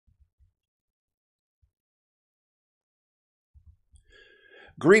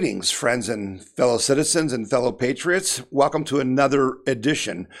Greetings, friends and fellow citizens and fellow patriots. Welcome to another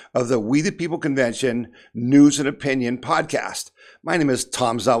edition of the We the People Convention News and Opinion podcast. My name is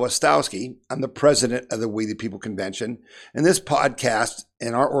Tom Zawistowski. I'm the president of the We the People Convention, and this podcast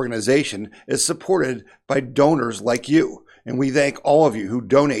and our organization is supported by donors like you. And we thank all of you who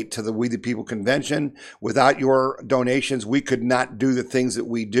donate to the We the People Convention. Without your donations, we could not do the things that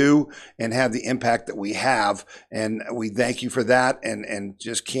we do and have the impact that we have. And we thank you for that and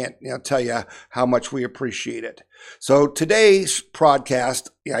just can't tell you how much we appreciate it. So today's podcast,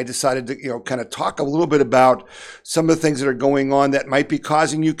 I decided to kind of talk a little bit about some of the things that are going on that might be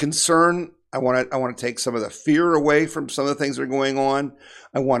causing you concern. I want to take some of the fear away from some of the things that are going on.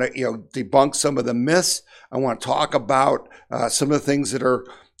 I want to debunk some of the myths. I want to talk about some of the things that are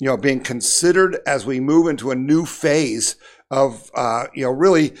being considered as we move into a new phase of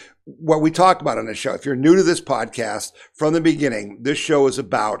really what we talk about on the show. If you're new to this podcast, from the beginning, this show is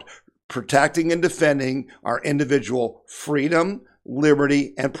about protecting and defending our individual freedom,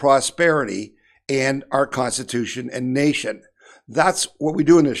 liberty, and prosperity, and our Constitution and nation. That's what we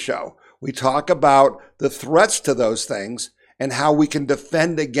do in this show. We talk about the threats to those things and how we can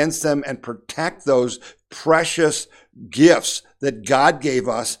defend against them and protect those precious gifts that God gave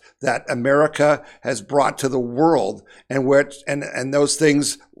us, that America has brought to the world, and those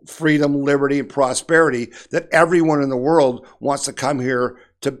things, freedom, liberty, and prosperity, that everyone in the world wants to come here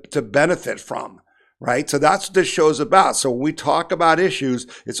to benefit from, right? So that's what this show's about. So when we talk about issues,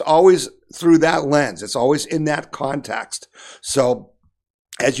 it's always through that lens. It's always in that context. So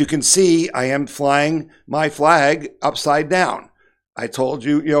as you can see, I am flying my flag upside down. I told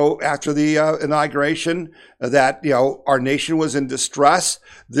you, after the inauguration that, our nation was in distress.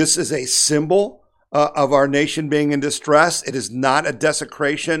 This is a symbol of our nation being in distress. It is not a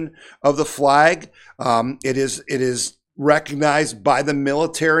desecration of the flag. It is recognized by the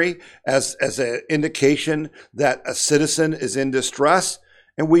military as an indication that a citizen is in distress,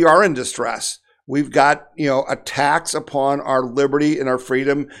 and we are in distress. We've got, attacks upon our liberty and our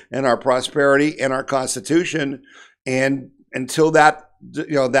freedom and our prosperity and our Constitution. And until that,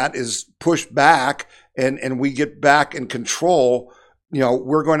 that is pushed back and we get back in control,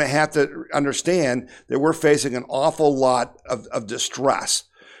 we're going to have to understand that we're facing an awful lot of distress.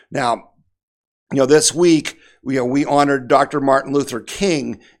 Now, this week, we honored Dr. Martin Luther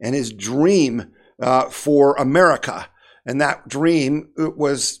King and his dream for America. And that dream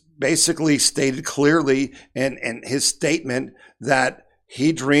was basically stated clearly in his statement that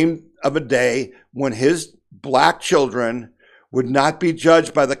he dreamed of a day when his black children would not be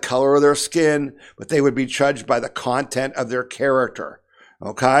judged by the color of their skin, but they would be judged by the content of their character.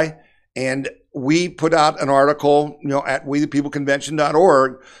 Okay? And we put out an article, at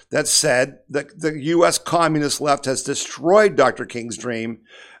wethepeopleconvention.org that said that the U.S. communist left has destroyed Dr. King's dream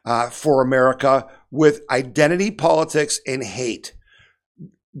for America with identity politics and hate.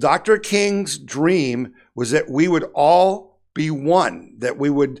 Dr. King's dream was that we would all be one, that we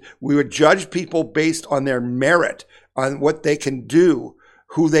would judge people based on their merit, on what they can do,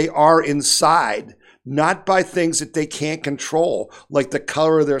 who they are inside, not by things that they can't control, like the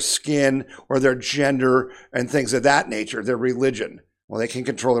color of their skin or their gender and things of that nature, their religion. Well, they can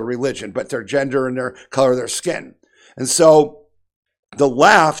control their religion, but their gender and their color of their skin. And so the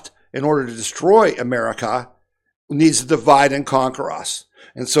left, in order to destroy America, needs to divide and conquer us.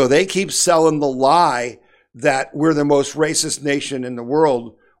 And so they keep selling the lie that we're the most racist nation in the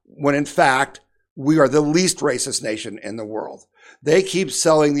world, when in fact, we are the least racist nation in the world. They keep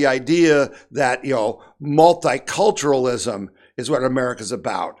selling the idea that, multiculturalism is what America's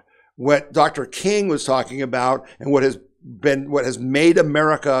about. What Dr. King was talking about and what has made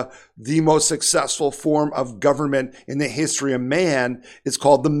America the most successful form of government in the history of man is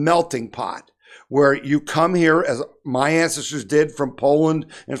called the melting pot, where you come here, as my ancestors did from Poland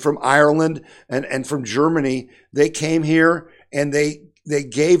and from Ireland and from Germany. They came here and they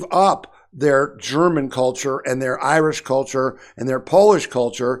gave up their German culture and their Irish culture and their Polish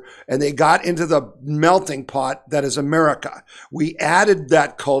culture, and they got into the melting pot that is America. We added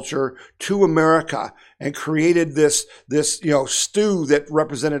that culture to America and created this stew that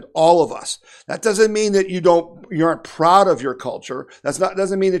represented all of us. That doesn't mean that you aren't proud of your culture.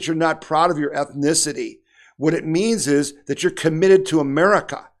 Doesn't mean that you're not proud of your ethnicity. What it means is that you're committed to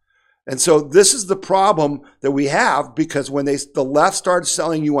America. And so this is the problem that we have, because when the left started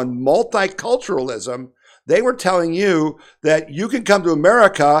selling you on multiculturalism, they were telling you that you can come to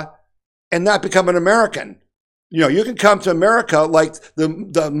America and not become an American. You can come to America like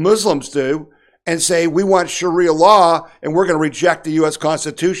the Muslims do and say, we want Sharia law and we're going to reject the U.S.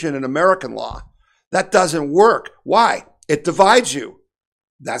 Constitution and American law. That doesn't work. Why? It divides you.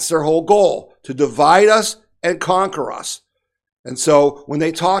 That's their whole goal, to divide us and conquer us. And so when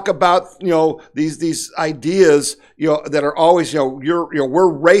they talk about, these ideas, that are always,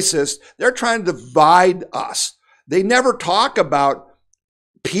 we're racist, they're trying to divide us. They never talk about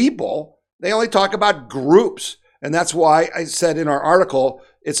people. They only talk about groups. And that's why I said in our article,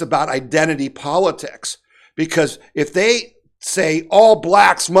 it's about identity politics. Because if they say all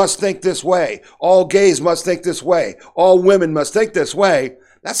blacks must think this way, all gays must think this way, all women must think this way,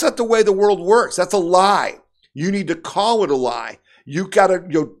 that's not the way the world works. That's a lie. You need to call it a lie. You got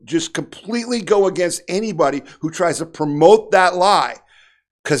to just completely go against anybody who tries to promote that lie,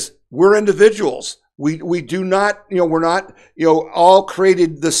 because we're individuals. We do not, we're not, all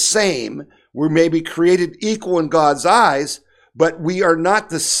created the same. We're maybe created equal in God's eyes, but we are not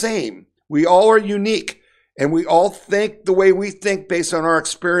the same. We all are unique. And we all think the way we think based on our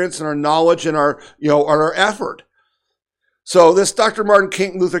experience and our knowledge and our effort. So this Dr.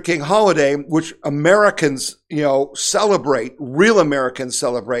 Martin Luther King holiday, which Americans, celebrate, real Americans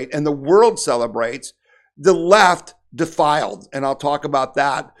celebrate, and the world celebrates, the left defiled. And I'll talk about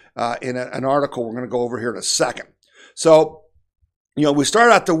that in an article we're going to go over here in a second. So, we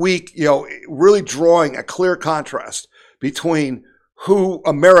start out the week, really drawing a clear contrast between who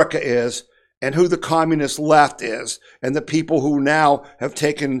America is and who the communist left is, and the people who now have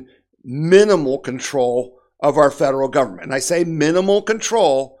taken minimal control of our federal government. And I say minimal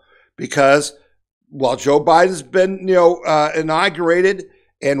control because while Joe Biden's been, inaugurated,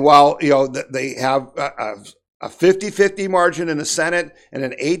 and while, they have a 50-50 margin in the Senate and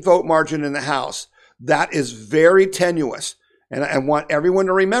an 8-vote margin in the House, that is very tenuous. And I want everyone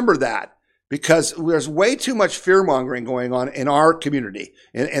to remember that, because there's way too much fear-mongering going on in our community,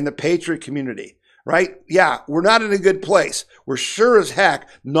 in the patriot community, right? Yeah, we're not in a good place. We're sure as heck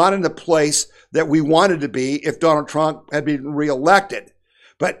not in the place that we wanted to be if Donald Trump had been reelected.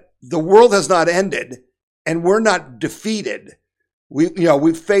 But the world has not ended, and we're not defeated.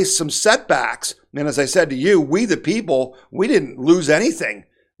 We've faced some setbacks. And as I said to you, we the people, we didn't lose anything.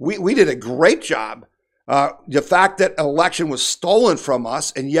 We did a great job. The fact that an election was stolen from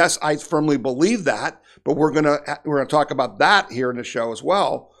us, and yes, I firmly believe that, but we're gonna talk about that here in the show as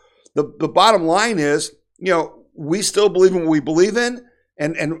well. The bottom line is, we still believe in what we believe in,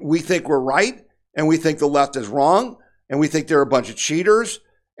 and we think we're right, and we think the left is wrong, and we think they're a bunch of cheaters,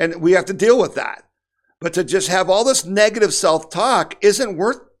 and we have to deal with that. But to just have all this negative self-talk isn't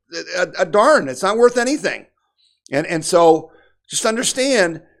worth a darn. It's not worth anything. And so just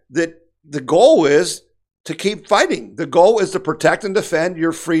understand that the goal is to keep fighting. The goal is to protect and defend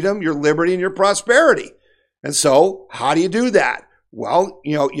your freedom, your liberty, and your prosperity. And so how do you do that? Well,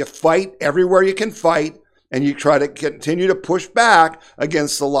 you fight everywhere you can fight, and you try to continue to push back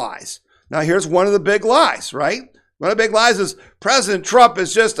against the lies. Now, here's one of the big lies, right? One of the big lies is President Trump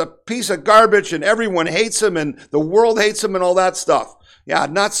is just a piece of garbage and everyone hates him and the world hates him and all that stuff. Yeah,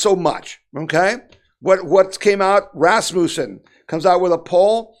 not so much, okay? What came out, Rasmussen comes out with a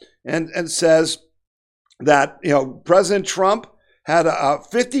poll and says that, President Trump had a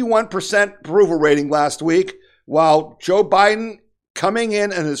 51% approval rating last week, while Joe Biden coming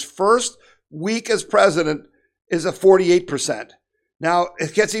in his first week as president is a 48%. Now,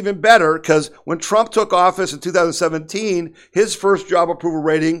 it gets even better, because when Trump took office in 2017, his first job approval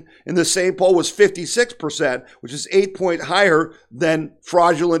rating in the same poll was 56%, which is 8 points higher than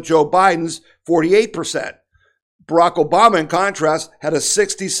fraudulent Joe Biden's 48%. Barack Obama, in contrast, had a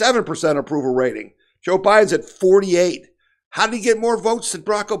 67% approval rating. Joe Biden's at 48. How did he get more votes than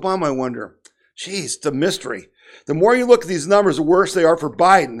Barack Obama, I wonder? Jeez, it's a mystery. The more you look at these numbers, the worse they are for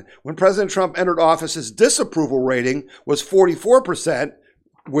Biden. When President Trump entered office, his disapproval rating was 44%,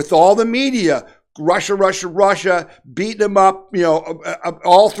 with all the media, Russia, beating him up,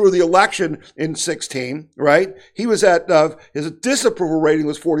 all through the election in 2016, right? He was at, his disapproval rating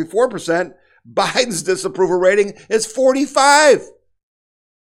was 44%. Biden's disapproval rating is 45.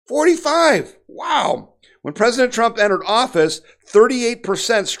 45. Wow. When President Trump entered office,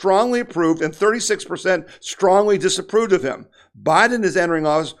 38% strongly approved and 36% strongly disapproved of him. Biden is entering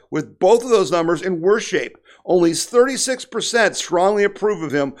office with both of those numbers in worse shape. Only 36% strongly approve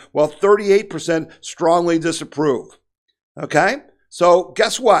of him, while 38% strongly disapprove. Okay? So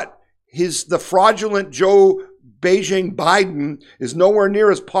guess what? The fraudulent Joe Beijing Biden is nowhere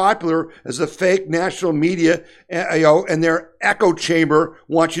near as popular as the fake national media, and their echo chamber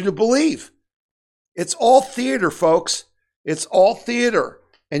wants you to believe. It's all theater, folks. It's all theater.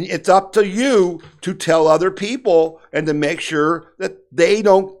 And it's up to you to tell other people and to make sure that they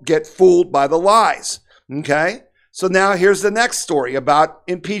don't get fooled by the lies. Okay? So now here's the next story about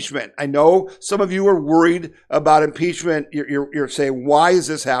impeachment. I know some of you are worried about impeachment. You're saying, why is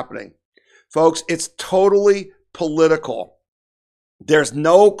this happening? Folks, it's totally political. There's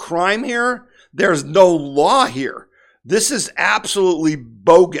no crime here. There's no law here. This is absolutely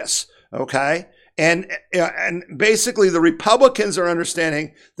bogus, okay? And basically the Republicans are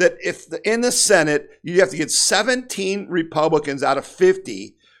understanding that if in the Senate, you have to get 17 Republicans out of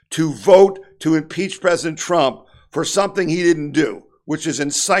 50 to vote to impeach President Trump for something he didn't do, which is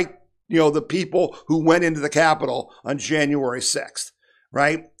incite, the people who went into the Capitol on January 6th,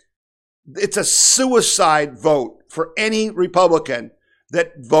 right? It's a suicide vote for any Republican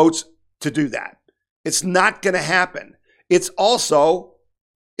that votes to do that. It's not going to happen. It's also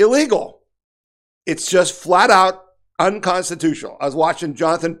illegal. It's just flat out unconstitutional. I was watching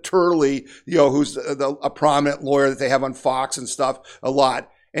Jonathan Turley, who's a prominent lawyer that they have on Fox and stuff a lot,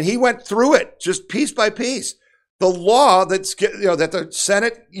 and he went through it just piece by piece. The law that the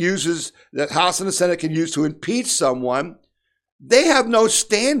Senate uses, that House and the Senate can use to impeach someone, they have no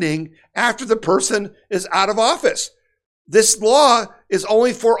standing after the person is out of office. This law is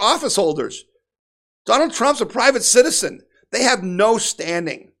only for office holders. Donald Trump's a private citizen. They have no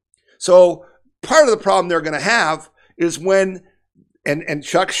standing. So part of the problem they're going to have is when, and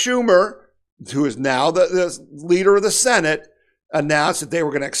Chuck Schumer, who is now the leader of the Senate, announced that they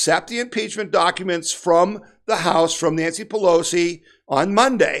were going to accept the impeachment documents from the House, from Nancy Pelosi on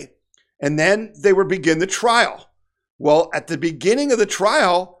Monday, and then they would begin the trial. Well, at the beginning of the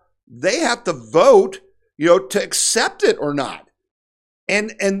trial, they have to vote, to accept it or not.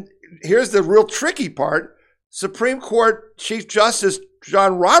 And here's the real tricky part. Supreme Court Chief Justice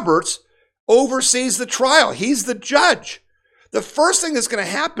John Roberts oversees the trial. He's the judge. The first thing that's going to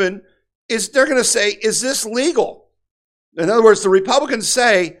happen is they're going to say, is this legal? In other words, the Republicans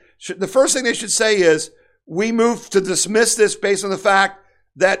say, the first thing they should say is, we move to dismiss this based on the fact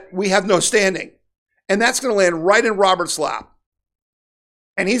that we have no standing. And that's going to land right in Roberts' lap.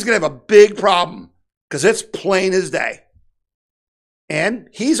 And he's going to have a big problem because it's plain as day. And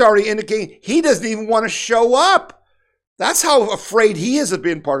he's already indicating he doesn't even want to show up. That's how afraid he is of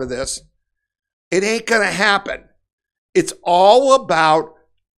being part of this. It ain't going to happen. It's all about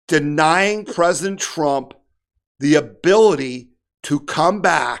denying President Trump the ability to come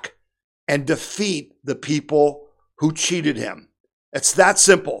back and defeat the people who cheated him. It's that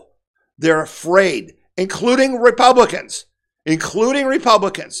simple. They're afraid, including Republicans.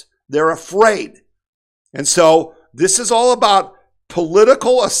 They're afraid. And so this is all about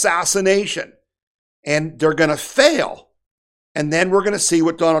political assassination. And they're going to fail. And then we're going to see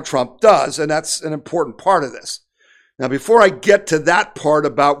what Donald Trump does. And that's an important part of this. Now, before I get to that part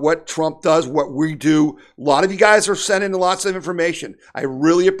about what Trump does, what we do, a lot of you guys are sending lots of information. I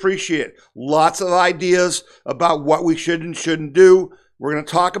really appreciate it. Lots of ideas about what we should and shouldn't do. We're going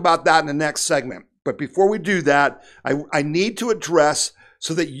to talk about that in the next segment. But before we do that, I need to address,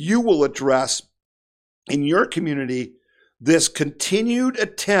 so that you will address in your community, this continued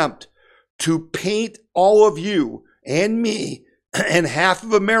attempt to paint all of you and me and half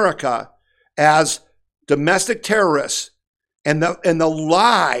of America as domestic terrorists, and the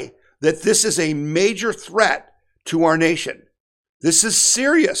lie that this is a major threat to our nation. This is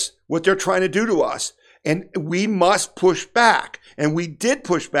serious, what they're trying to do to us. And we must push back. And we did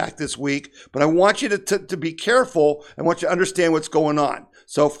push back this week, but I want you to be careful. I want you to understand what's going on.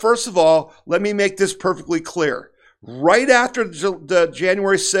 So first of all, let me make this perfectly clear. Right after the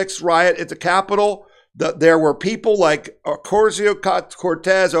January 6th riot at the Capitol, there were people like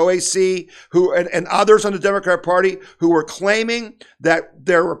Ocasio-Cortez, OAC, and others on the Democrat Party who were claiming that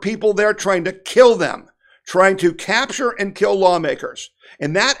there were people there trying to kill them, trying to capture and kill lawmakers.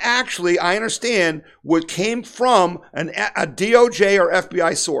 And that actually, I understand, what came from a DOJ or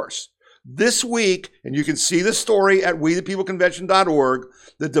FBI source. This week, and you can see the story at wethepeopleconvention.org,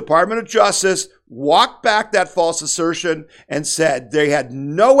 the Department of Justice walked back that false assertion and said they had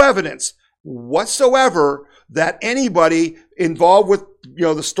no evidence whatsoever that anybody involved with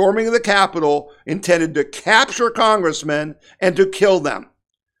the storming of the Capitol intended to capture congressmen and to kill them.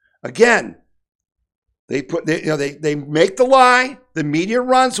 Again, they make the lie, the media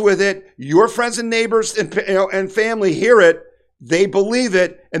runs with it, your friends and neighbors and family hear it, they believe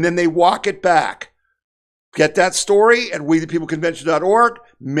it, and then they walk it back. Get that story at wethepeopleconvention.org.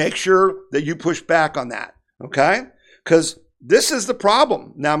 Make sure that you push back on that, okay? Because this is the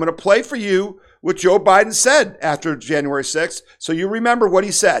problem. Now I'm going to play for you what Joe Biden said after January 6th, so you remember what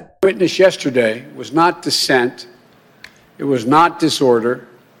he said. Witness yesterday was not dissent. It was not disorder.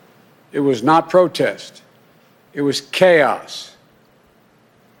 It was not protest. It was chaos.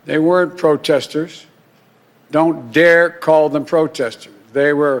 They weren't protesters. Don't dare call them protesters.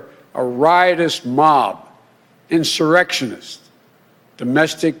 They were a riotous mob, insurrectionists,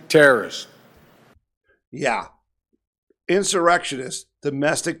 domestic terrorists. Yeah. Insurrectionists,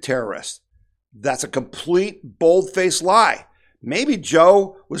 domestic terrorists. That's a complete bold-faced lie. Maybe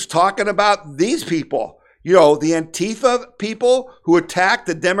Joe was talking about these people. You know, the Antifa people who attacked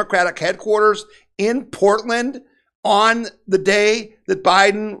the Democratic headquarters in Portland on the day that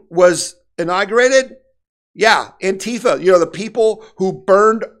Biden was inaugurated. Yeah, Antifa, you know, the people who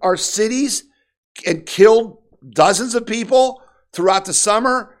burned our cities and killed dozens of people throughout the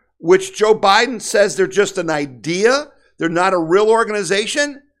summer, which Joe Biden says they're just an idea. They're not a real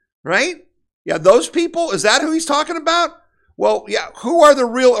organization, right? Yeah, those people, is that who he's talking about? Well, yeah, who are the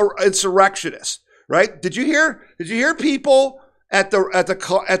real insurrectionists, right? Did you hear people at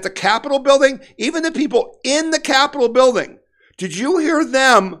the Capitol building, even the people in the Capitol building, did you hear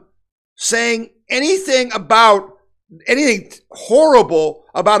them saying anything horrible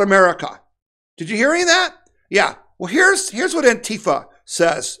about America? Did you hear any of that? Yeah. Well, here's what Antifa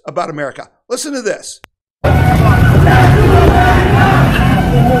says about America. Listen to this.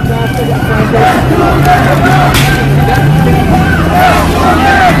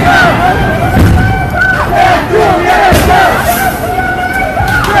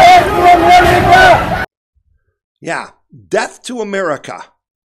 Yeah, death to America.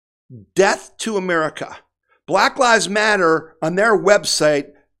 Death to America. Black Lives Matter on their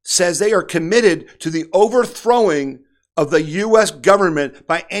website says they are committed to the overthrowing of the U.S. government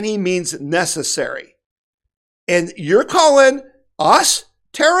by any means necessary. And you're calling us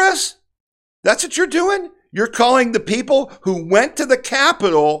terrorists? That's what you're doing? You're calling the people who went to the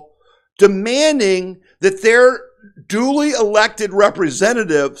Capitol demanding that their duly elected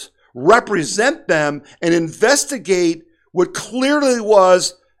representatives represent them and investigate what clearly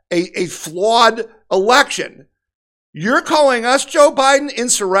was a flawed election. You're calling us, Joe Biden,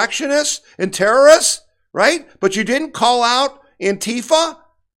 insurrectionists and terrorists, right? But you didn't call out Antifa.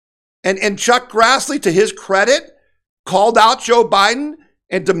 And Chuck Grassley, to his credit, called out Joe Biden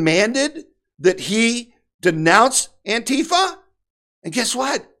and demanded that he denounce Antifa. And guess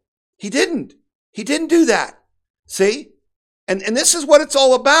what? He didn't. He didn't do that. See? And this is what it's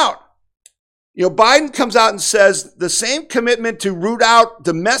all about. You know, Biden comes out and says the same commitment to root out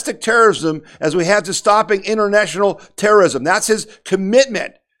domestic terrorism as we have to stopping international terrorism. That's his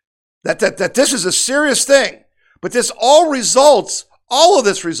commitment. That this is a serious thing. But all of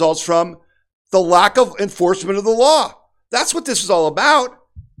this results from the lack of enforcement of the law. That's what this is all about.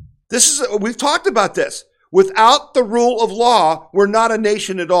 We've talked about this. Without the rule of law, we're not a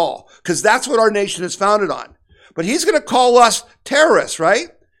nation at all, because that's what our nation is founded on. But he's going to call us terrorists, right?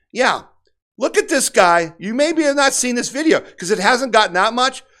 Yeah. Look at this guy. You maybe have not seen this video because it hasn't gotten that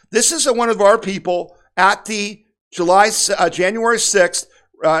much. This is one of our people at the January 6th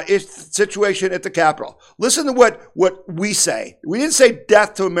situation at the Capitol. Listen to what we say. We didn't say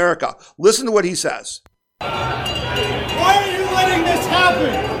death to America. Listen to what he says. Why are you letting this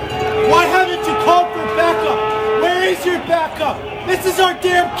happen? Why haven't you called for backup? Where is your backup? This is our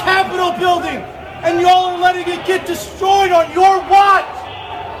damn Capitol building, and y'all are letting it get destroyed on your watch.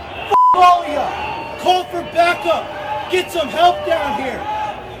 F*** all of ya. Call for backup. Get some help down here.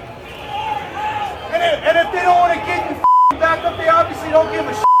 And if they don't want to get you backup, they obviously don't give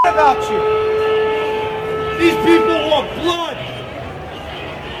a shit about you. These people want blood.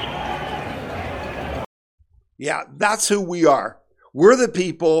 Yeah, that's who we are. We're the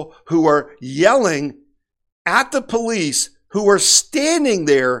people who are yelling at the police who are standing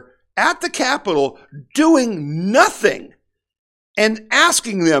there at the Capitol doing nothing and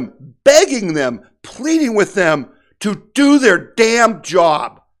asking them, begging them, pleading with them to do their damn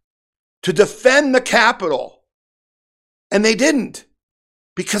job, to defend the Capitol. And they didn't,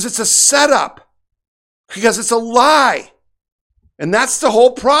 because it's a setup, because it's a lie. And that's the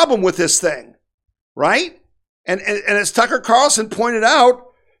whole problem with this thing, right? And as Tucker Carlson pointed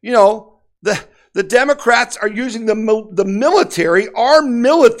out, you know, the Democrats are using the military, our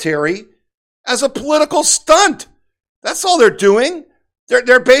military, as a political stunt. That's all they're doing.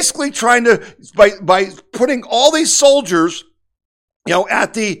 They're basically trying to, by putting all these soldiers, you know,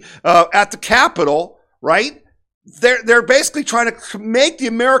 at the Capitol, right? They're basically trying to make the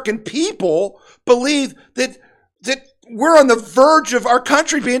American people believe that we're on the verge of our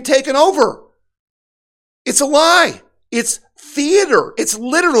country being taken over. It's a lie. It's theater. It's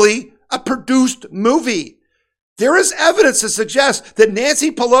literally a produced movie. There is evidence to suggest that Nancy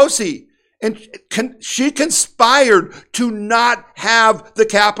Pelosi she conspired to not have the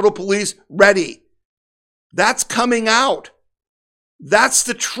Capitol Police ready. That's coming out. That's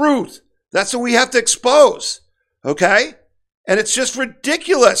the truth. That's what we have to expose. Okay? And it's just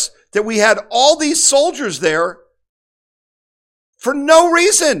ridiculous that we had all these soldiers there for no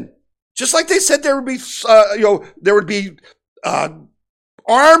reason. Just like they said there would be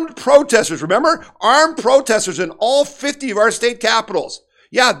armed protesters. Remember? Armed protesters in all 50 of our state capitals.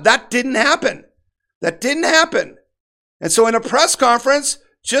 Yeah, that didn't happen. That didn't happen. And so in a press conference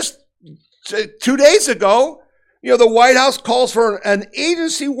just 2 days ago, the White House calls for an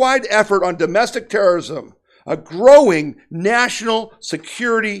agency-wide effort on domestic terrorism, a growing national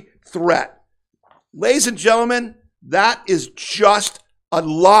security threat. Ladies and gentlemen, that is just a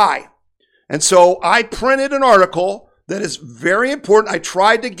lie. And so I printed an article that is very important. I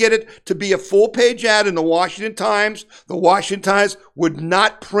tried to get it to be a full-page ad in the Washington Times. The Washington Times would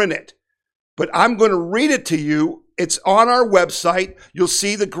not print it. But I'm going to read it to you. It's on our website. You'll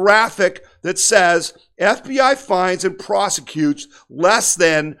see the graphic that says FBI finds and prosecutes less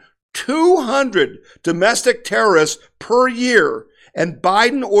than 200 domestic terrorists per year, and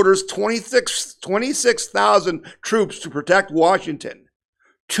Biden orders 26,000 troops to protect Washington.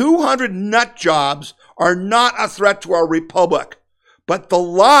 200 nut jobs are not a threat to our republic, but the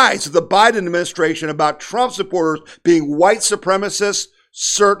lies of the Biden administration about Trump supporters being white supremacists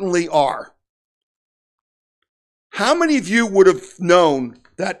certainly are. How many of you would have known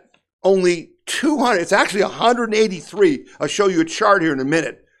that only 200, it's actually 183, I'll show you a chart here in a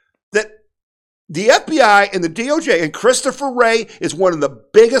minute, that the FBI and the DOJ, and Christopher Wray is one of the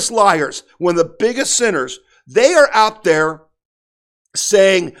biggest liars, one of the biggest sinners. They are out there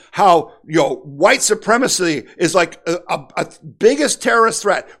saying how, white supremacy is like a biggest terrorist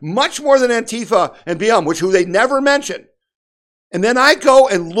threat, much more than Antifa and BLM, who they never mention. And then I go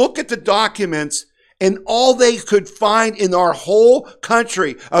and look at the documents, and all they could find in our whole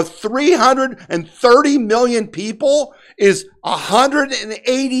country of 330 million people is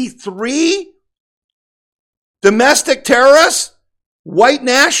 183 domestic terrorists, white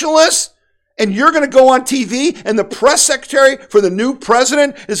nationalists. And you're going to go on TV, and the press secretary for the new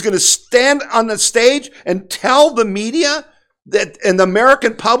president is going to stand on the stage and tell the media that, and the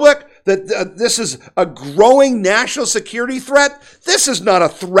American public, that this is a growing national security threat. This is not a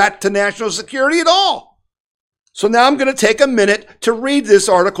threat to national security at all. So now I'm going to take a minute to read this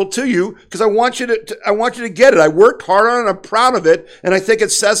article to you because I want you to get it. I worked hard on it. I'm proud of it, and I think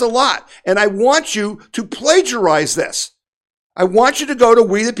it says a lot. And I want you to plagiarize this. I want you to go to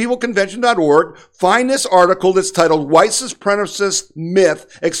wethepeopleconvention.org, find this article that's titled White Supremacist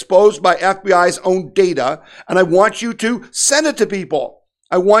Myth Exposed by FBI's Own Data, and I want you to send it to people.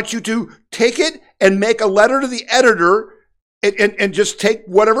 I want you to take it and make a letter to the editor and just take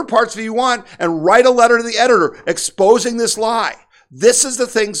whatever parts of it you want and write a letter to the editor exposing this lie. This is the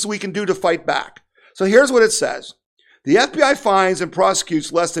things we can do to fight back. So here's what it says. The FBI finds and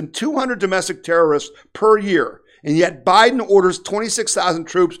prosecutes less than 200 domestic terrorists per year. And yet Biden orders 26,000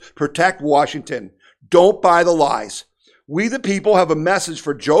 troops to protect Washington. Don't buy the lies. We the people have a message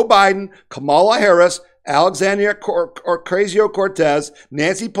for Joe Biden, Kamala Harris, Alexandria Ocasio-Cortez,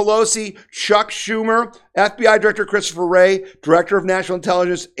 Nancy Pelosi, Chuck Schumer, FBI Director Christopher Wray, Director of National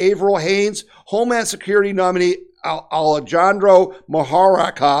Intelligence Avril Haines, Homeland Security nominee Alejandro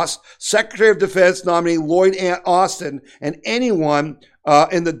Mayorkas, Secretary of Defense nominee Lloyd Austin, and anyone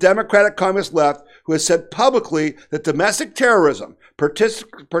in the Democratic Communist left who has said publicly that domestic terrorism,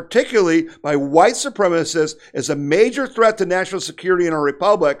 particularly by white supremacists, is a major threat to national security in our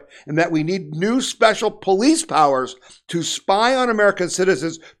republic, and that we need new special police powers to spy on American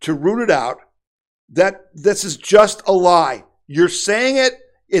citizens to root it out, that this is just a lie. You're saying it,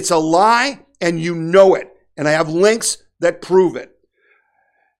 it's a lie, and you know it. And I have links that prove it.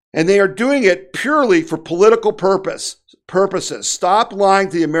 And they are doing it purely for political purposes. Stop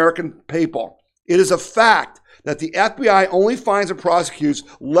lying to the American people. It is a fact that the FBI only finds and prosecutes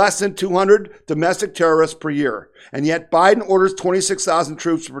less than 200 domestic terrorists per year. And yet Biden orders 26,000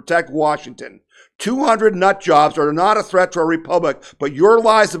 troops to protect Washington. 200 nut jobs are not a threat to our republic, but your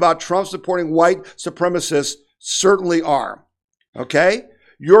lies about Trump supporting white supremacists certainly are. Okay?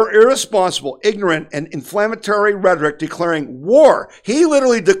 Your irresponsible, ignorant, and inflammatory rhetoric declaring war. He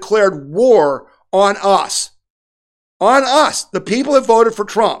literally declared war on us. On us, the people that voted for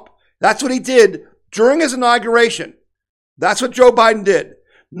Trump. That's what he did during his inauguration. That's what Joe Biden did.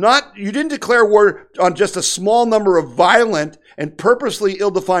 You didn't declare war on just a small number of violent and purposely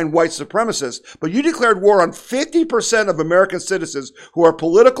ill-defined white supremacists, but you declared war on 50% of American citizens who are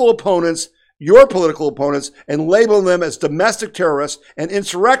political opponents, your political opponents, and labeling them as domestic terrorists and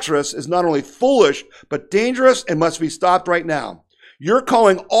insurrectionists is not only foolish, but dangerous and must be stopped right now. You're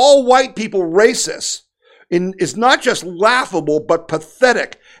calling all white people racists is not just laughable, but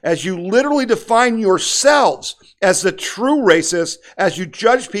pathetic, as you literally define yourselves as the true racists, as you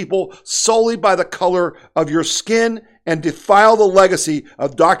judge people solely by the color of your skin and defile the legacy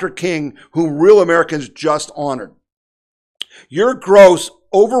of Dr. King, whom real Americans just honored. Your gross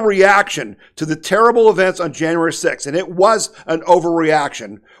overreaction to the terrible events on January 6th, and it was an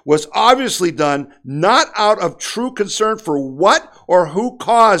overreaction, was obviously done not out of true concern for what or who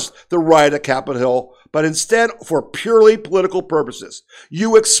caused the riot at Capitol Hill, but instead for purely political purposes.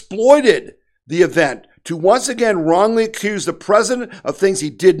 You exploited the event to once again wrongly accuse the president of things he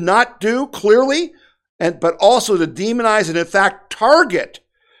did not do, clearly, but also to demonize and in fact target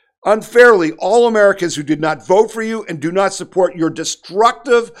unfairly all Americans who did not vote for you and do not support your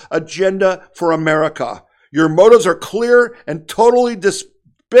destructive agenda for America. Your motives are clear and totally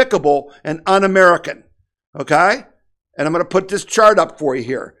despicable and un-American. Okay? And I'm going to put this chart up for you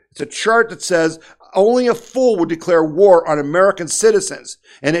here. It's a chart that says only a fool would declare war on American citizens.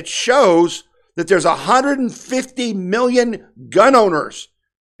 And it shows that there's 150 million gun owners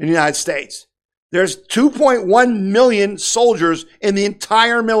in the United States. There's 2.1 million soldiers in the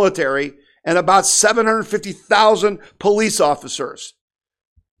entire military and about 750,000 police officers.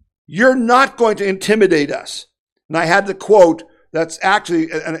 You're not going to intimidate us. And I had the quote that's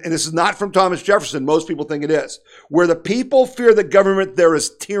actually, and this is not from Thomas Jefferson, most people think it is. Where the people fear the government, there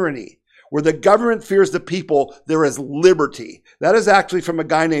is tyranny. Where the government fears the people, there is liberty. That is actually from a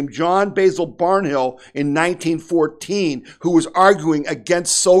guy named John Basil Barnhill in 1914, who was arguing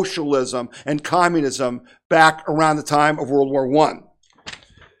against socialism and communism back around the time of World War I.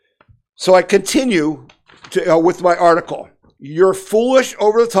 So I continue with my article. Your foolish,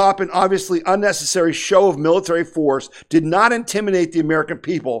 over-the-top, and obviously unnecessary show of military force did not intimidate the American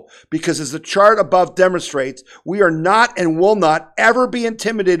people because, as the chart above demonstrates, we are not and will not ever be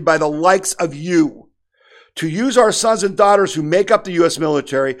intimidated by the likes of you. To use our sons and daughters who make up the U.S.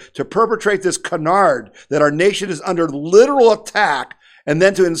 military to perpetrate this canard that our nation is under literal attack, and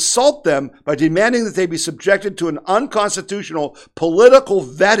then to insult them by demanding that they be subjected to an unconstitutional political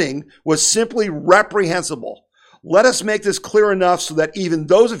vetting was simply reprehensible. Let us make this clear enough so that even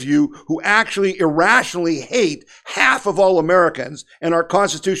those of you who actually irrationally hate half of all Americans and our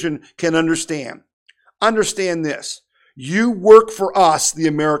Constitution can understand. Understand this. You work for us, the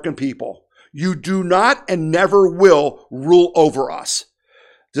American people. You do not and never will rule over us.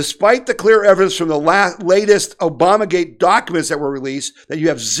 Despite the clear evidence from the latest Obamagate documents that were released that you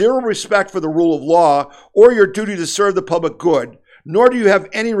have zero respect for the rule of law or your duty to serve the public good, nor do you have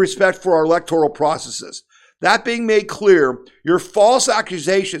any respect for our electoral processes. That being made clear, your false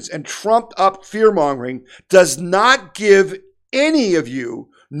accusations and trumped-up fear-mongering does not give any of you,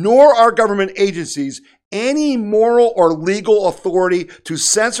 nor our government agencies, any moral or legal authority to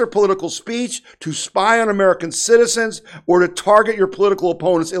censor political speech, to spy on American citizens, or to target your political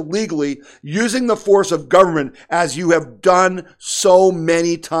opponents illegally using the force of government as you have done so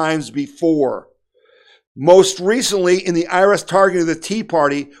many times before. Most recently in the IRS targeting of the Tea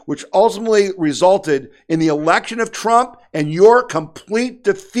Party, which ultimately resulted in the election of Trump and your complete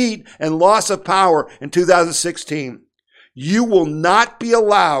defeat and loss of power in 2016. You will not be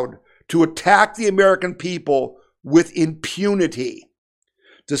allowed to attack the American people with impunity.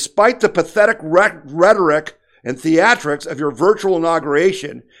 Despite the pathetic rhetoric and theatrics of your virtual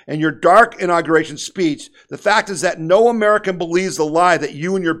inauguration and your dark inauguration speech, the fact is that no American believes the lie that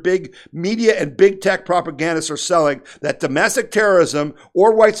you and your big media and big tech propagandists are selling, that domestic terrorism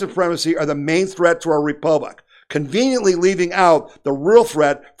or white supremacy are the main threat to our republic, conveniently leaving out the real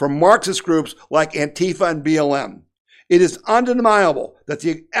threat from Marxist groups like Antifa and BLM. It is undeniable that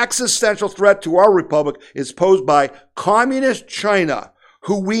the existential threat to our republic is posed by communist China,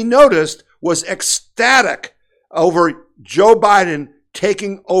 who we noticed was ecstatic over Joe Biden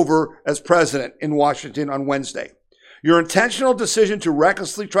taking over as president in Washington on Wednesday. Your intentional decision to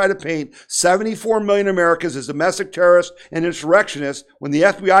recklessly try to paint 74 million Americans as domestic terrorists and insurrectionists when the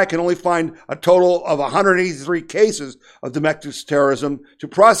FBI can only find a total of 183 cases of domestic terrorism to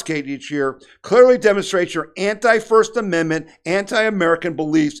prosecute each year clearly demonstrates your anti-First Amendment, anti-American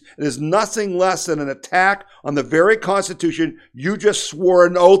beliefs. It is nothing less than an attack on the very Constitution you just swore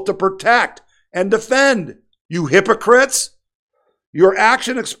an oath to protect and defend. You hypocrites! Your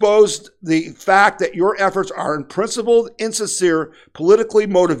action exposed the fact that your efforts are unprincipled, insincere, politically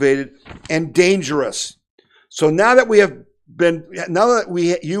motivated, and dangerous. So now that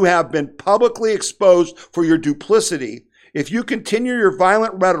you have been publicly exposed for your duplicity, if you continue your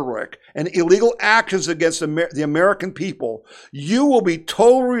violent rhetoric and illegal actions against the American people, you will be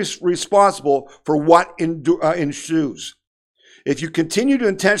totally responsible for what ensues. If you continue to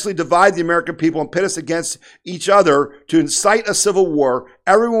intentionally divide the American people and pit us against each other to incite a civil war,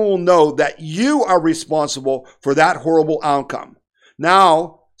 everyone will know that you are responsible for that horrible outcome.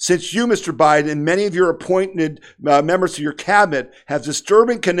 Now, since you, Mr. Biden, and many of your appointed members of your cabinet have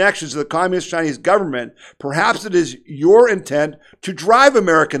disturbing connections to the Communist Chinese government, perhaps it is your intent to drive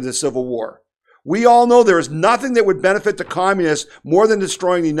America into civil war. We all know there is nothing that would benefit the communists more than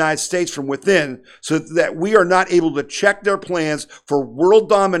destroying the United States from within, so that we are not able to check their plans for world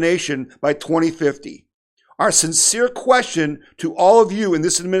domination by 2050. Our sincere question to all of you in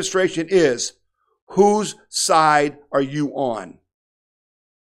this administration is, whose side are you on?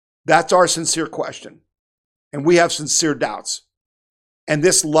 That's our sincere question. And we have sincere doubts. And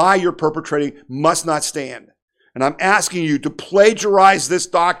this lie you're perpetrating must not stand. And I'm asking you to plagiarize this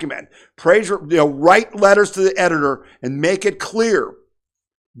document. Write letters to the editor and make it clear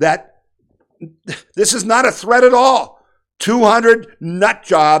that this is not a threat at all. 200 nut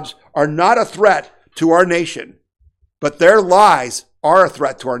jobs are not a threat to our nation. But their lies are a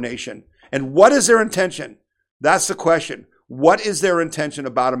threat to our nation. And what is their intention? That's the question. What is their intention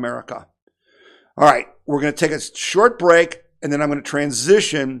about America? All right, we're going to take a short break, and then I'm going to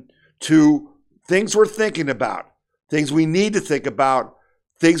transition to things we're thinking about, things we need to think about,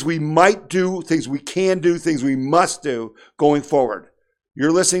 things we might do, things we can do, things we must do going forward.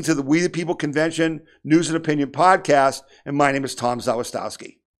 You're listening to the We the People Convention News and Opinion Podcast, and my name is Tom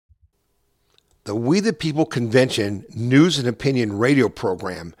Zawistowski. The We the People Convention News and Opinion radio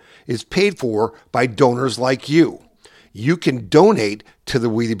program is paid for by donors like you. You can donate to the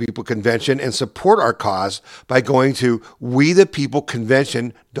We the People Convention and support our cause by going to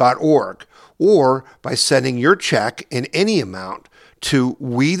wethepeopleconvention.org or by sending your check in any amount to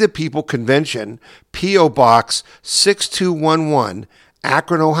We the People Convention, P.O. Box 6211,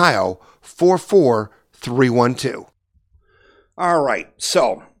 Akron, Ohio 44312. All right,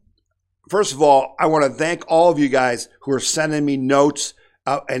 so first of all, I want to thank all of you guys who are sending me notes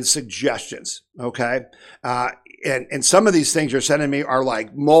and suggestions, okay? And some of these things you're sending me are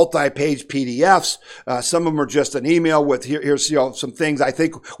like multi-page PDFs. Some of them are just an email with here's some things. I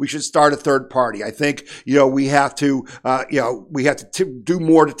think we should start a third party. I think we have to do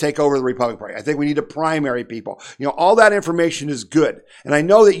more to take over the Republican Party. I think we need to primary people. All that information is good, and I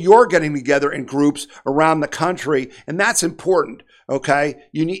know that you're getting together in groups around the country, and that's important. Okay,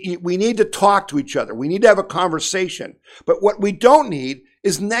 we need to talk to each other. We need to have a conversation. But what we don't need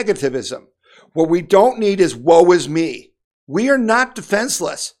is negativism. What we don't need is woe is me. We are not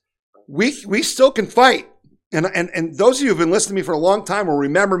defenseless. We still can fight. And those of you who've been listening to me for a long time will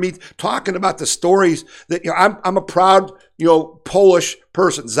remember me talking about the stories that I'm a proud Polish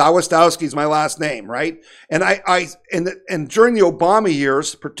person. Zawistowski is my last name, right? And and during the Obama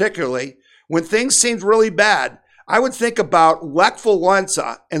years, particularly when things seemed really bad, I would think about Lech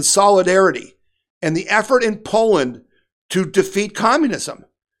Walesa and Solidarity and the effort in Poland to defeat communism.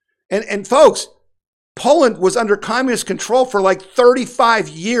 And folks, Poland was under communist control for like 35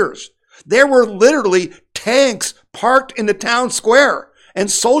 years. There were literally tanks parked in the town square and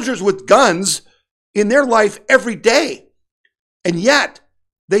soldiers with guns in their life every day. And yet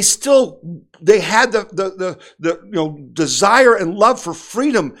they had the desire and love for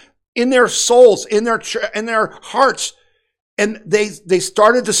freedom in their souls, in their hearts. And they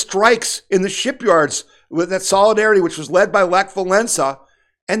started the strikes in the shipyards with that Solidarity, which was led by Lech Walesa.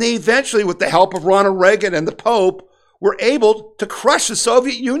 And they eventually, with the help of Ronald Reagan and the Pope, were able to crush the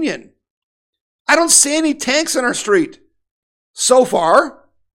Soviet Union. I don't see any tanks on our street so far.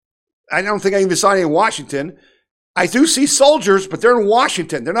 I don't think I even saw any in Washington. I do see soldiers, but they're in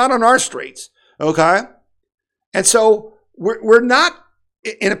Washington. They're not on our streets, okay? And so we're not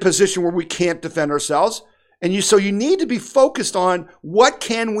in a position where we can't defend ourselves. And so you need to be focused on what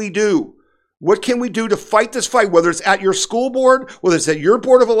can we do? What can we do to fight this fight, whether it's at your school board, whether it's at your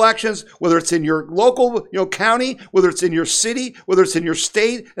board of elections, whether it's in your local county, whether it's in your city, whether it's in your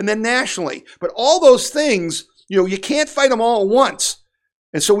state, and then nationally. But all those things, you can't fight them all at once.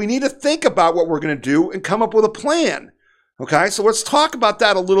 And so we need to think about what we're going to do and come up with a plan. Okay, so let's talk about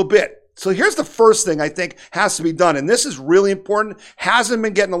that a little bit. So here's the first thing I think has to be done. And this is really important. Hasn't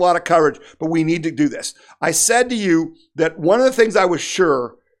been getting a lot of coverage, but we need to do this. I said to you that one of the things I was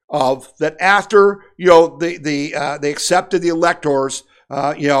sure of that after they accepted the electors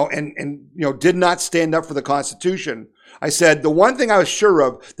and did not stand up for the Constitution, I said the one thing I was sure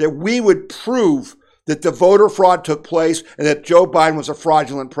of that we would prove that the voter fraud took place and that Joe Biden was a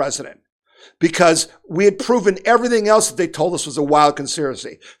fraudulent president. because we had proven everything else that they told us was a wild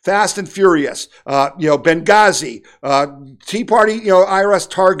conspiracy. Fast and Furious, Benghazi, Tea Party, IRS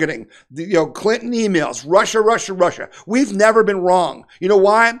targeting, Clinton emails, Russia. We've never been wrong. You know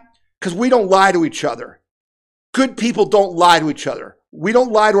why? Because we don't lie to each other. Good people don't lie to each other. We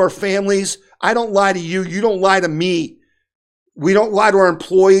don't lie to our families. I don't lie to you. You don't lie to me. We don't lie to our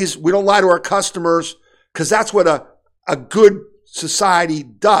employees. We don't lie to our customers, because that's what a good society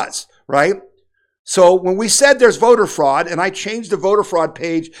does, right? So when we said there's voter fraud, and I changed the voter fraud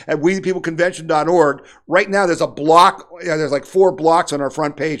page at wethepeopleconvention.org, right now there's a block, there's like 4 blocks on our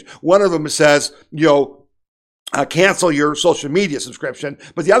front page. One of them says, cancel your social media subscription.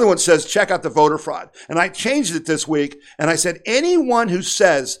 But the other one says, check out the voter fraud. And I changed it this week, and I said, anyone who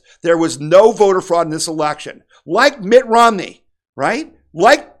says there was no voter fraud in this election, like Mitt Romney, right?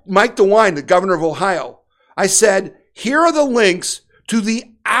 Like Mike DeWine, the governor of Ohio, I said, here are the links to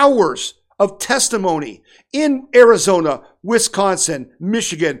the hours of testimony in Arizona, Wisconsin,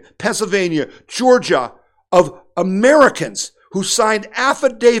 Michigan, Pennsylvania, Georgia, of Americans who signed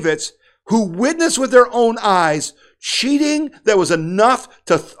affidavits, who witnessed with their own eyes cheating that was enough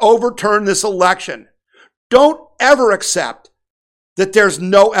to overturn this election. Don't ever accept that there's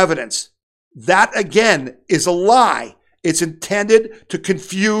no evidence. That, again, is a lie. It's intended to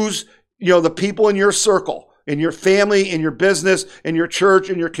confuse, the people in your circle, in your family, in your business, in your church,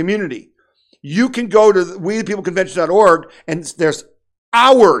 in your community. You can go to wethepeopleconvention.org, and there's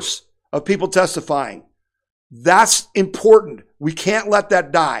hours of people testifying. That's important. We can't let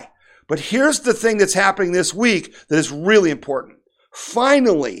that die. But here's the thing that's happening this week that is really important.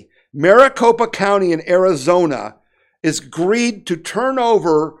 Finally, Maricopa County in Arizona is agreed to turn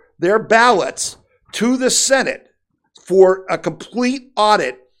over their ballots to the Senate for a complete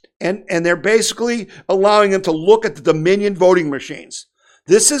audit, and they're basically allowing them to look at the Dominion voting machines.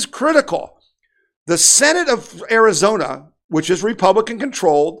 This is critical. The Senate of Arizona, which is Republican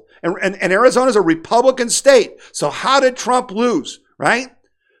controlled, and Arizona is a Republican state. So how did Trump lose, right?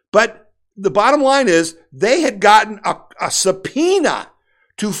 But the bottom line is they had gotten a subpoena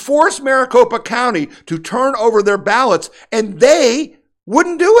to force Maricopa County to turn over their ballots, and they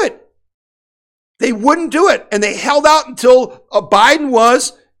wouldn't do it. They wouldn't do it. And they held out until Biden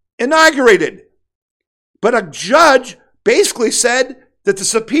was inaugurated. But a judge basically said that the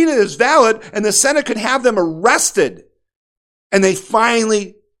subpoena is valid and the Senate could have them arrested. And they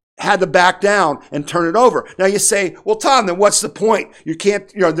finally had to back down and turn it over. Now you say, well, Tom, then what's the point? You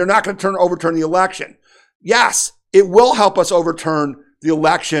can't, they're not going to overturn the election. Yes, it will help us overturn the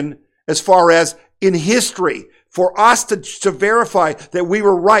election as far as in history, for us to verify that we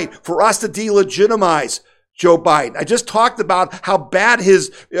were right, for us to delegitimize Joe Biden. I just talked about how bad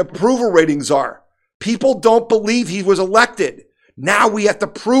his approval ratings are. People don't believe he was elected. Now we have to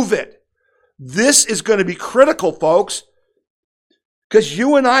prove it. This is going to be critical, folks, because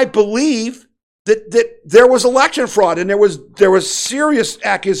you and I believe that there was election fraud, and there was serious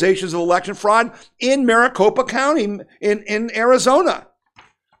accusations of election fraud in Maricopa County in Arizona.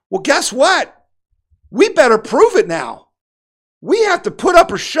 Well, guess what? We better prove it now. We have to put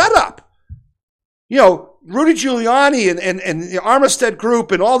up or shut up. Rudy Giuliani and the Armistead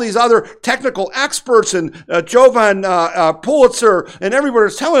Group and all these other technical experts and Jovan Pulitzer and everybody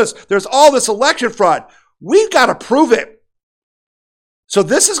is telling us there's all this election fraud. We've got to prove it. So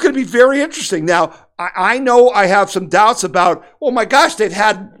this is going to be very interesting. Now, I know I have some doubts about, oh my gosh, they've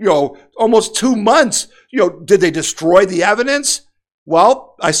had, almost 2 months. Did they destroy the evidence?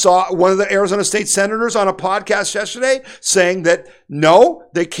 Well, I saw one of the Arizona state senators on a podcast yesterday saying that no,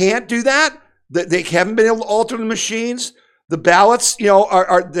 they can't do that. That they haven't been able to alter the machines. The ballots,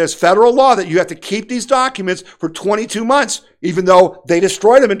 there's federal law that you have to keep these documents for 22 months, even though they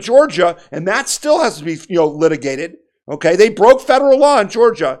destroyed them in Georgia, and that still has to be, litigated. Okay, they broke federal law in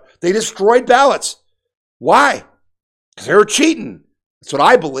Georgia. They destroyed ballots. Why? Because they were cheating. That's what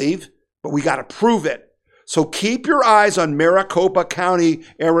I believe, but we got to prove it. So keep your eyes on Maricopa County,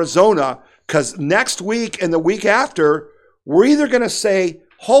 Arizona, because next week and the week after, we're either going to say,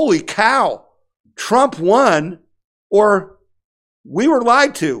 holy cow, Trump won, or we were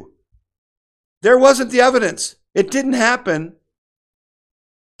lied to. There wasn't the evidence. It didn't happen.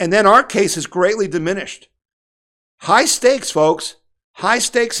 And then our case is greatly diminished. High stakes, folks. High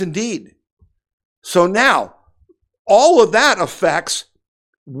stakes indeed. So now, all of that affects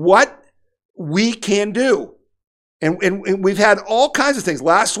what we can do. And we've had all kinds of things.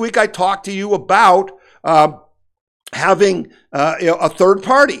 Last week, I talked to you about having a third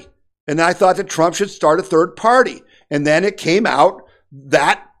party. And I thought that Trump should start a third party. And then it came out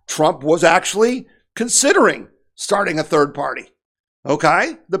that Trump was actually considering starting a third party.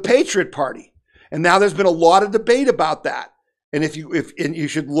 Okay? The Patriot Party. And now there's been a lot of debate about that. And if you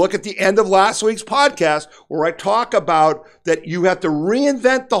should look at the end of last week's podcast where I talk about that you have to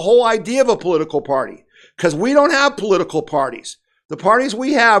reinvent the whole idea of a political party because we don't have political parties. The parties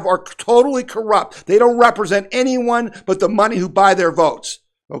we have are totally corrupt. They don't represent anyone but the money who buy their votes.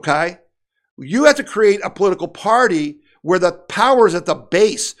 Okay? You have to create a political party where the power is at the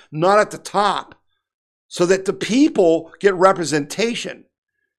base, not at the top, so that the people get representation.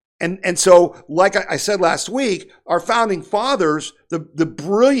 And so, like I said last week, our founding fathers, the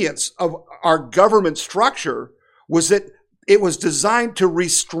brilliance of our government structure was that it was designed to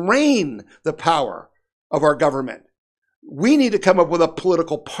restrain the power of our government. We need to come up with a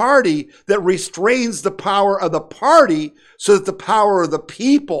political party that restrains the power of the party so that the power of the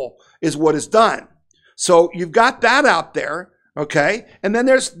people is what is done. So you've got that out there, okay? And then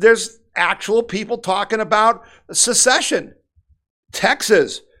there's actual people talking about secession.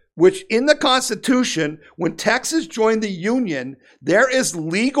 Texas, which in the Constitution, when Texas joined the Union, there is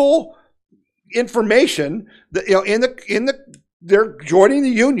legal information that, they're joining the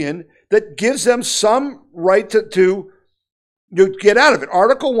Union that gives them some right to get out of it.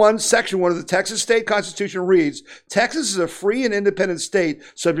 Article 1, Section 1 of the Texas State Constitution reads, Texas is a free and independent state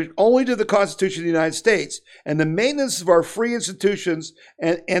subject only to the Constitution of the United States, and the maintenance of our free institutions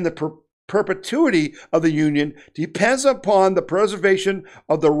and the perpetuity of the Union depends upon the preservation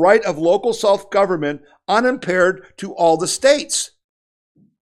of the right of local self-government unimpaired to all the states.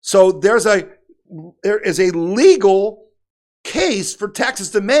 So there is a legal case for Texas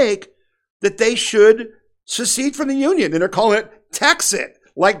to make that they should secede from the Union, and they're calling it Texit,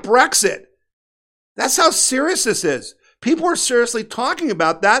 like Brexit. That's how serious this is. People are seriously talking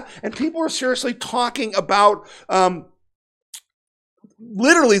about that, and people are seriously talking about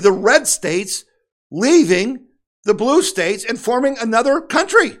literally the red states leaving the blue states and forming another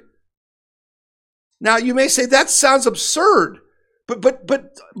country. Now, you may say that sounds absurd, but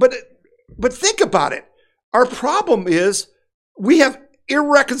think about it. Our problem is we have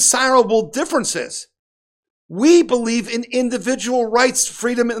irreconcilable differences. We believe in individual rights,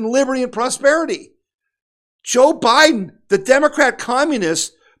 freedom, and liberty and prosperity. Joe Biden, the Democrat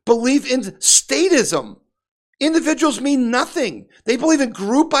communists, believe in statism. Individuals mean nothing. They believe in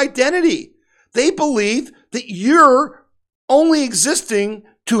group identity. They believe that you're only existing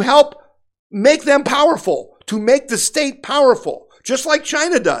to help make them powerful, to make the state powerful, just like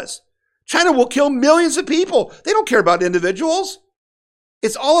China does. China will kill millions of people. They don't care about individuals.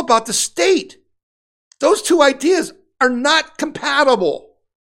 It's all about the state. Those two ideas are not compatible,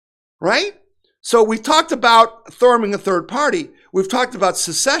 right? So we've talked about forming a third party. We've talked about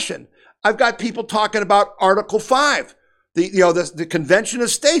secession. I've got people talking about Article 5, the Convention of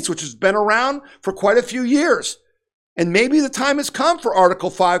States, which has been around for quite a few years. And maybe the time has come for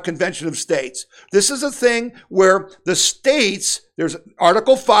Article 5, Convention of States. This is a thing where the states, there's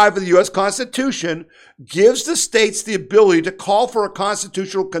Article 5 of the U.S. Constitution, gives the states the ability to call for a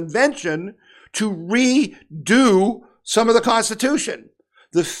constitutional convention to redo some of the Constitution.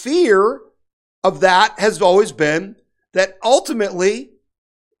 The fear of that has always been that ultimately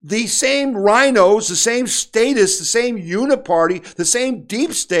the same rhinos, the same statists, the same uniparty, the same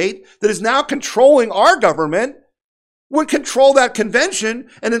deep state that is now controlling our government would control that convention,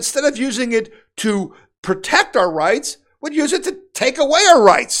 and instead of using it to protect our rights, would use it to take away our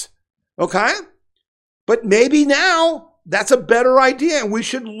rights. Okay? But maybe now that's a better idea, and we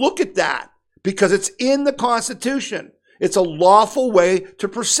should look at that because it's in the Constitution. It's a lawful way to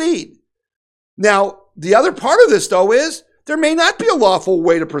proceed. Now, the other part of this, though, is there may not be a lawful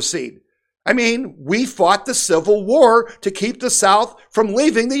way to proceed. I mean, we fought the Civil War to keep the South from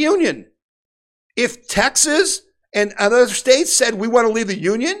leaving the Union. If Texas and other states said we want to leave the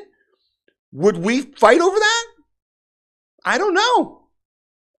Union, would we fight over that? I don't know.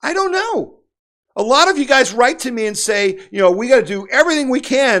 A lot of you guys write to me and say, we got to do everything we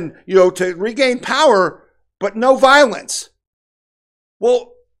can, to regain power, but no violence.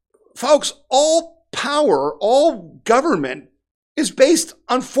 Well, folks, all power, all government is based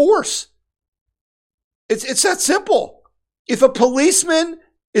on force. It's that simple. If a policeman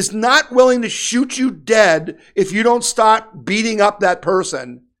is not willing to shoot you dead if you don't stop beating up that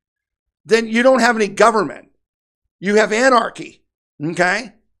person, then you don't have any government. You have anarchy.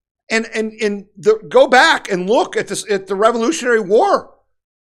 Okay? Go back and look at the Revolutionary War,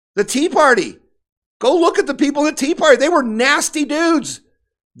 the Tea Party. Go look at the people in the Tea Party. They were nasty dudes.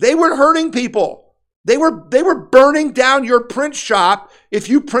 They were hurting people. They were burning down your print shop if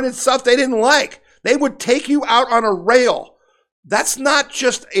you printed stuff they didn't like. They would take you out on a rail. That's not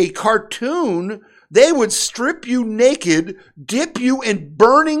just a cartoon. They would strip you naked, dip you in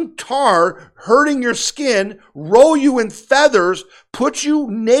burning tar, hurting your skin, roll you in feathers, put you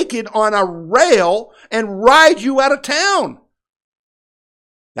naked on a rail, and ride you out of town.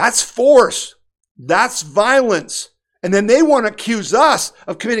 That's force. That's violence. And then they want to accuse us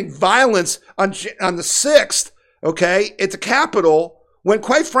of committing violence on the 6th, okay, at the Capitol, when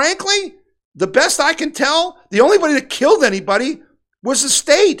quite frankly, the best I can tell, the only body that killed anybody was the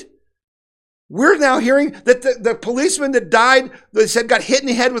state. We're now hearing that the policeman that died, they said got hit in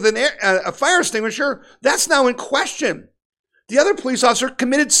the head with a fire extinguisher, that's now in question. The other police officer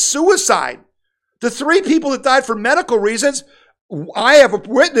committed suicide. The 3 people that died for medical reasons, I have a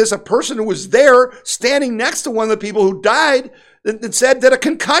witness, a person who was there standing next to one of the people who died, and said that a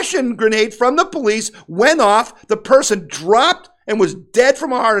concussion grenade from the police went off. The person dropped and was dead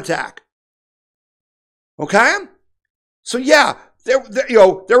from a heart attack. Okay? So yeah,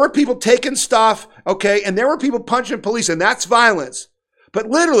 there were people taking stuff, okay, and there were people punching police, and that's violence. But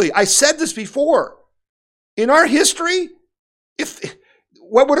literally, I said this before, in our history,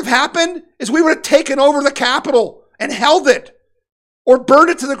 what would have happened is we would have taken over the Capitol and held it or burned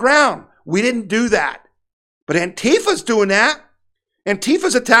it to the ground. We didn't do that. But Antifa's doing that.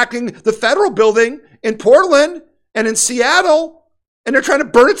 Antifa's attacking the federal building in Portland and in Seattle, and they're trying to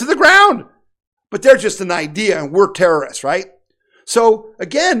burn it to the ground. But they're just an idea, and we're terrorists, right? So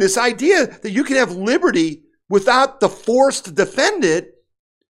again, this idea that you can have liberty without the force to defend it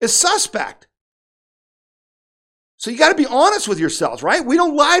is suspect. So you got to be honest with yourselves, right? We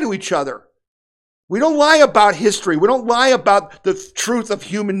don't lie to each other. We don't lie about history. We don't lie about the truth of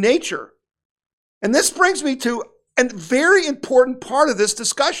human nature. And this brings me to a very important part of this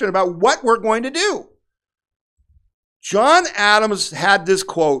discussion about what we're going to do. John Adams had this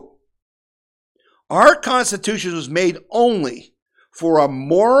quote, "Our Constitution was made only for a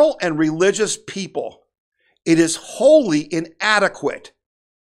moral and religious people. It is wholly inadequate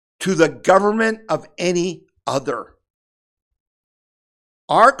to the government of any other."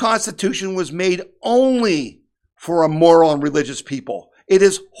 Our Constitution was made only for a moral and religious people. It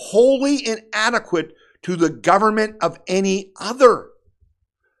is wholly inadequate to the government of any other.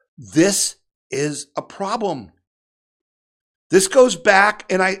 This is a problem. This goes back,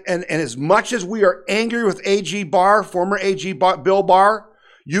 and as much as we are angry with A.G. Barr, former A.G. Bill Barr,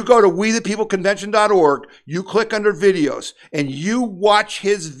 you go to wethepeopleconvention.org, you click under videos, and you watch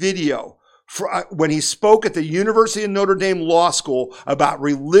his video when he spoke at the University of Notre Dame Law School about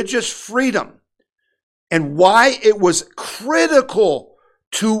religious freedom and why it was critical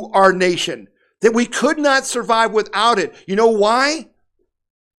to our nation, that we could not survive without it. You know why?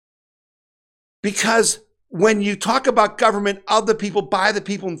 Because when you talk about government of the people, by the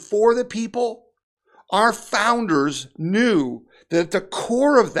people, and for the people, our founders knew that at the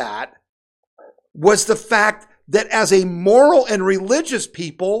core of that was the fact that as a moral and religious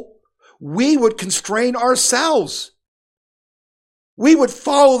people, we would constrain ourselves. We would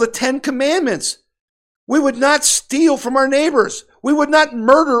follow the 10 Commandments. We would not steal from our neighbors. We would not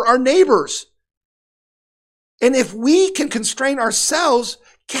murder our neighbors. And if we can constrain ourselves,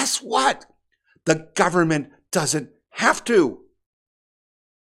 guess what? The government doesn't have to.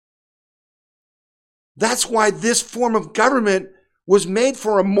 That's why this form of government was made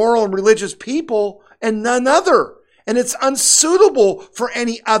for a moral and religious people and none other. And it's unsuitable for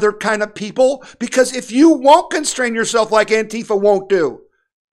any other kind of people, because if you won't constrain yourself like Antifa won't do,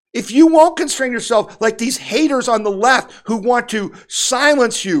 if you won't constrain yourself like these haters on the left who want to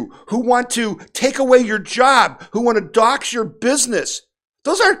silence you, who want to take away your job, who want to dox your business,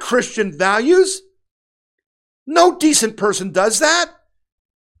 those aren't Christian values. No decent person does that.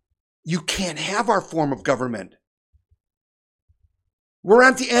 You can't have our form of government. We're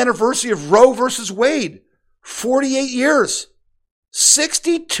at the anniversary of Roe versus Wade. 48 years.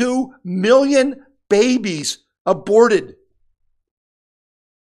 62 million babies aborted.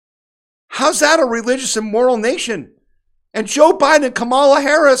 How's that a religious and moral nation? And Joe Biden and Kamala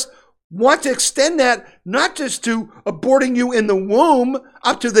Harris want to extend that not just to aborting you in the womb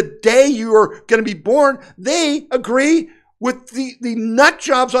up to the day you are going to be born. They agree with the nut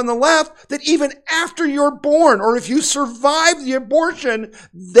jobs on the left that even after you're born, or if you survive the abortion,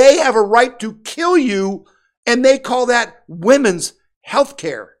 they have a right to kill you, and they call that women's health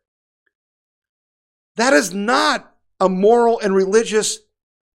care. That is not a moral and religious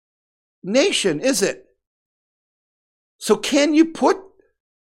nation, is it? So can you put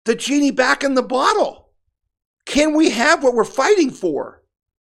the genie back in the bottle? Can we have what we're fighting for?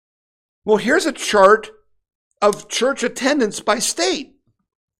 Well, here's a chart of church attendance by state.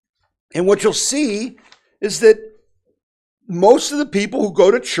 And what you'll see is that most of the people who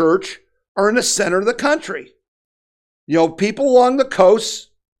go to church are in the center of the country. People along the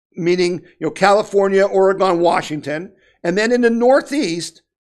coast, meaning, California, Oregon, Washington, and then in the Northeast,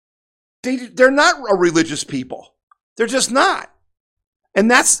 they're not a religious people. They're just not. And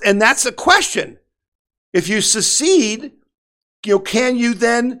that's a question. If you secede, can you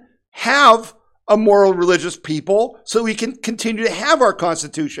then have a moral religious people so we can continue to have our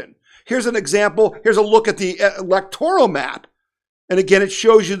Constitution? Here's an example. Here's a look at the electoral map. And again, it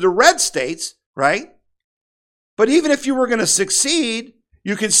shows you the red states, right? But even if you were going to succeed,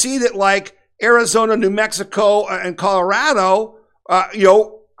 you can see that like Arizona, New Mexico, and Colorado,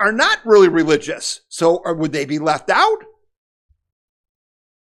 are not really religious. So would they be left out?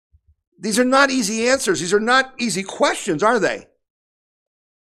 These are not easy answers. These are not easy questions, are they?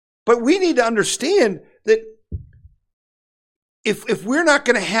 But we need to understand that if we're not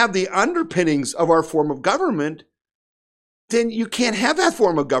going to have the underpinnings of our form of government, then you can't have that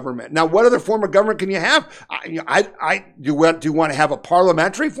form of government. Now, what other form of government can you have? Do you want to have a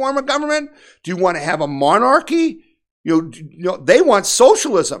parliamentary form of government? Do you want to have a monarchy? They want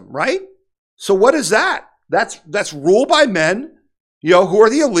socialism, right? So what is that? That's ruled by men, who are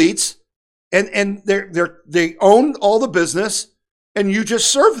the elites, and they own all the business, and you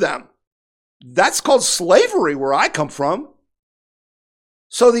just serve them. That's called slavery where I come from.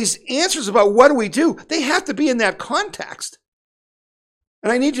 So these answers about what do we do, they have to be in that context.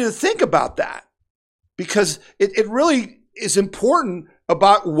 And I need you to think about that because it really is important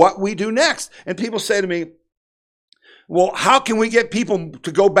about what we do next. And people say to me, well, how can we get people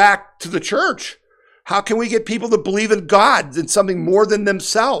to go back to the church? How can we get people to believe in God and something more than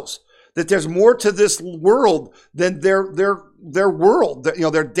themselves? That there's more to this world than their world,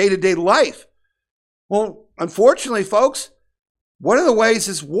 their day-to-day life. Well, unfortunately, folks, one of the ways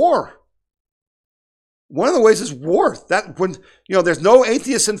is war. One of the ways is war. That when there's no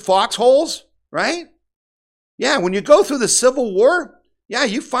atheists in foxholes, right? Yeah, when you go through the Civil War, yeah,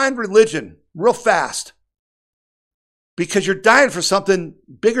 you find religion real fast because you're dying for something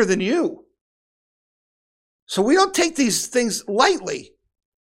bigger than you. So we don't take these things lightly.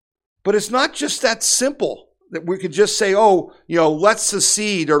 But it's not just that simple that we could just say, let's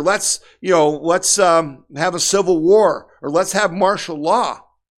secede or let's have a civil war or let's have martial law.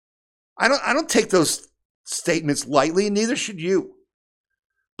 I don't take those statements lightly, and neither should you.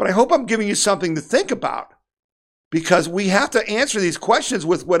 But I hope I'm giving you something to think about because we have to answer these questions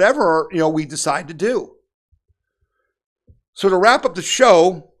with whatever, we decide to do. So to wrap up the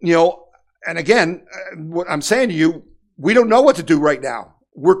show, and again, what I'm saying to you, we don't know what to do right now.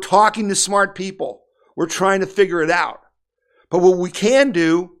 We're talking to smart people. We're trying to figure it out. But what we can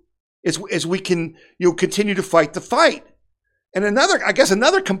do is we can continue to fight the fight. And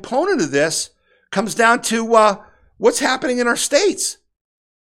another component of this comes down to what's happening in our states.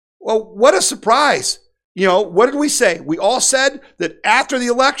 Well, what a surprise. What did we say? We all said that after the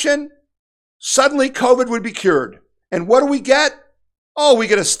election, suddenly COVID would be cured. And what do we get? We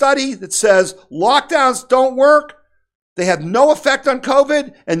get a study that says lockdowns don't work. They have no effect on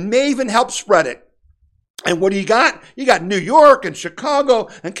COVID and may even help spread it. And what do you got? You got New York and Chicago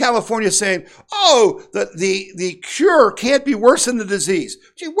and California saying, the cure can't be worse than the disease.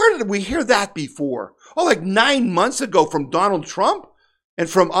 Gee, where did we hear that before? Like 9 months ago from Donald Trump and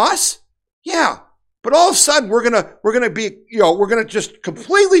from us? Yeah. But all of a sudden we're gonna just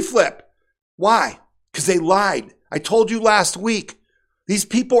completely flip. Why? Because they lied. I told you last week, these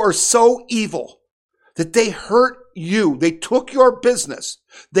people are so evil that they hurt you. They took your business.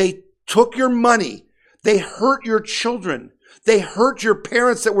 They took your money. They hurt your children. They hurt your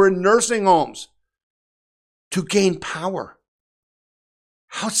parents that were in nursing homes to gain power.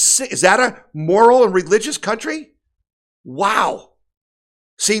 How sick. Is that a moral and religious country? Wow.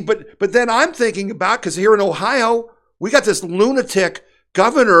 See, but then I'm thinking about, because here in Ohio, we got this lunatic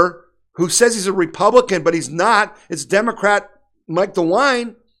governor who says he's a Republican, but he's not. It's Democrat Mike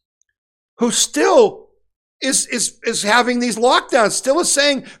DeWine, who still is having these lockdowns, still is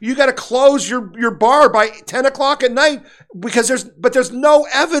saying you got to close your bar by 10 o'clock at night because there's no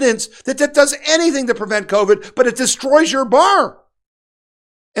evidence that does anything to prevent COVID, but it destroys your bar.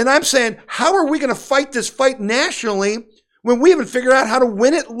 And I'm saying, how are we going to fight this fight nationally when we haven't figured out how to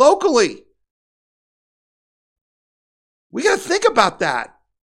win it locally? We got to think about that.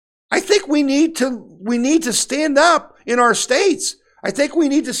 I think we need to stand up in our states. I think we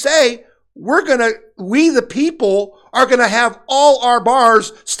need to say, we the people are going to have all our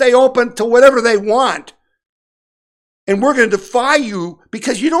bars stay open to whatever they want. And we're going to defy you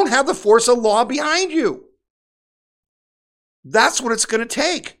because you don't have the force of law behind you. That's what it's going to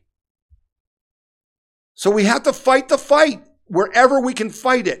take. So we have to fight the fight wherever we can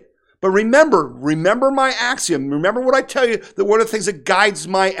fight it. But remember my axiom. Remember what I tell you, that one of the things that guides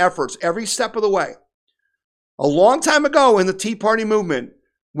my efforts every step of the way. A long time ago in the Tea Party movement,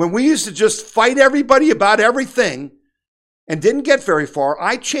 when we used to just fight everybody about everything and didn't get very far,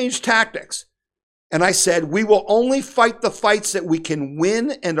 I changed tactics. And I said, we will only fight the fights that we can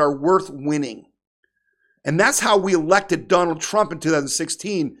win and are worth winning. And that's how we elected Donald Trump in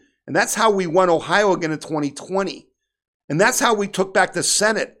 2016. And that's how we won Ohio again in 2020. And that's how we took back the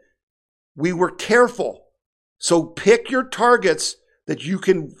Senate. We were careful. So pick your targets that you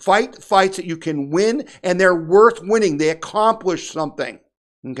can fight fights that you can win and they're worth winning. They accomplish something.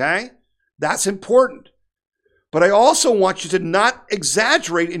 Okay? That's important. But I also want you to not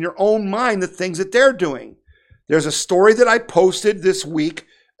exaggerate in your own mind the things that they're doing. There's a story that I posted this week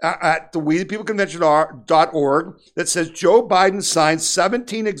at the WeThePeopleConvention.org that says Joe Biden signed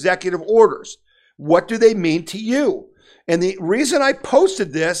 17 executive orders. What do they mean to you? And the reason I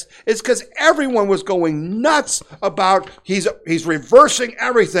posted this is because everyone was going nuts about he's reversing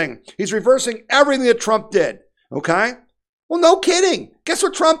everything. He's reversing everything that Trump did. Okay? Well, no kidding. Guess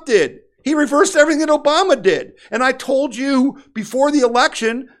what Trump did? He reversed everything that Obama did. And I told you before the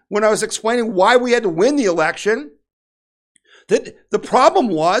election, when I was explaining why we had to win the election, that the problem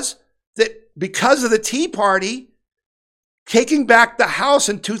was that because of the Tea Party taking back the House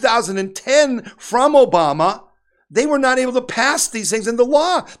in 2010 from Obama, they were not able to pass these things into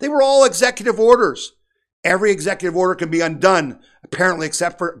law. They were all executive orders. Every executive order can be undone, apparently,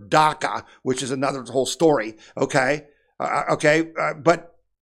 except for DACA, which is another whole story. Okay. But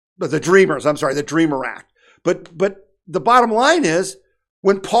the Dreamer Act. But the bottom line is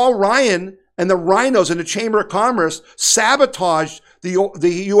when Paul Ryan and the rhinos in the Chamber of Commerce sabotaged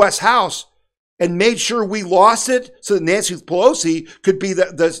the U.S. House and made sure we lost it so that Nancy Pelosi could be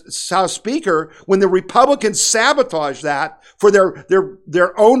the House Speaker, when the Republicans sabotaged that for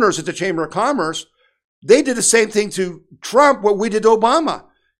their owners at the Chamber of Commerce, they did the same thing to Trump, what we did to Obama.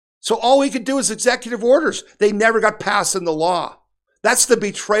 So all we could do is executive orders. They never got passed into law. That's the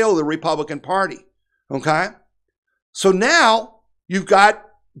betrayal of the Republican Party. Okay? So now you've got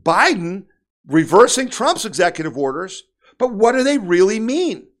Biden reversing Trump's executive orders, but what do they really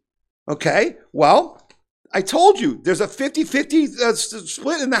mean? Okay, well, I told you there's a 50-50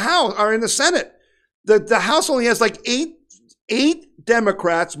 split in the House or in the Senate. The House only has like eight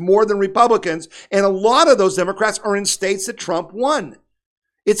Democrats more than Republicans, and a lot of those Democrats are in states that Trump won.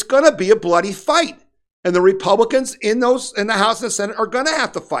 It's going to be a bloody fight, and the Republicans in the House and the Senate are going to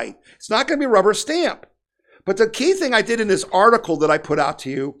have to fight. It's not going to be a rubber stamp. But the key thing I did in this article that I put out to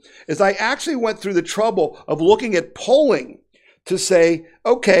you is I actually went through the trouble of looking at polling to say,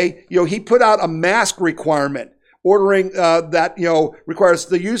 okay, he put out a mask requirement, ordering that, requires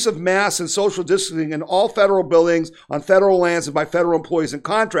the use of masks and social distancing in all federal buildings, on federal lands, and by federal employees and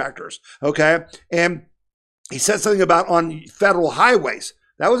contractors. Okay. And he said something about on federal highways.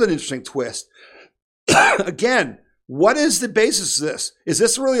 That was an interesting twist. Again, what is the basis of this? Is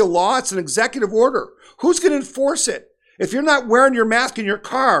this really a law? It's an executive order. Who's going to enforce it? If you're not wearing your mask in your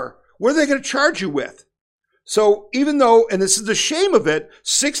car, what are they going to charge you with? So even though, and this is the shame of it,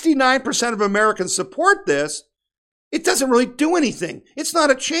 69% of Americans support this, it doesn't really do anything. It's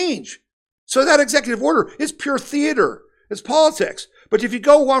not a change. So that executive order is pure theater. It's politics. But if you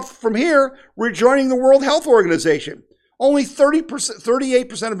go on from here, we're joining the World Health Organization. Only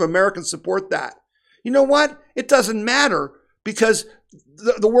 38% of Americans support that. You know what? It doesn't matter, because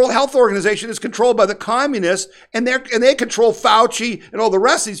the World Health Organization is controlled by the communists, and they control Fauci and all the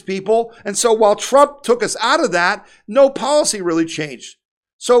rest of these people. And so while Trump took us out of that, no policy really changed.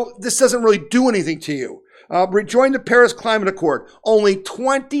 So this doesn't really do anything to you. Rejoin the Paris Climate Accord. Only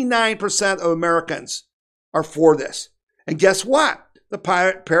 29% of Americans are for this. And guess what?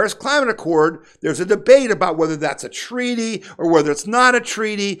 The Paris Climate Accord, there's a debate about whether that's a treaty or whether it's not a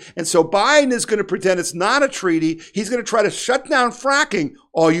treaty. And so Biden is going to pretend it's not a treaty. He's going to try to shut down fracking,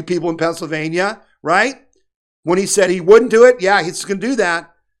 all you people in Pennsylvania, right? When he said he wouldn't do it, yeah, he's going to do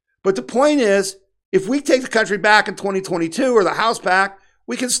that. But the point is, if we take the country back in 2022 or the House back,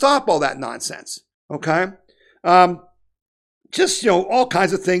 we can stop all that nonsense, okay? Just, all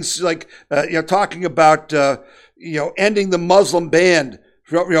kinds of things like, talking about, ending the Muslim ban,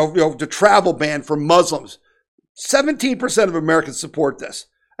 the travel ban for Muslims. 17% of Americans support this.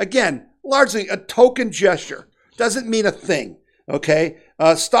 Again, largely a token gesture. Doesn't mean a thing, okay?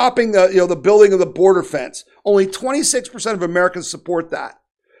 Stopping the building of the border fence. Only 26% of Americans support that.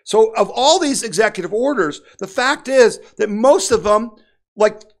 So of all these executive orders, the fact is that most of them,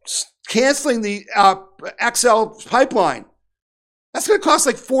 like canceling the XL pipeline, that's going to cost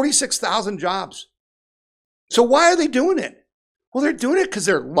like 46,000 jobs. So why are they doing it? Well, they're doing it because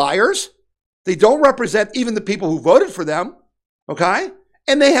they're liars. They don't represent even the people who voted for them, okay?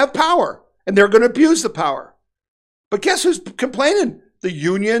 And they have power, and they're going to abuse the power. But guess who's complaining? The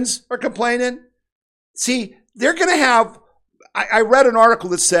unions are complaining. See, they're going to have, I read an article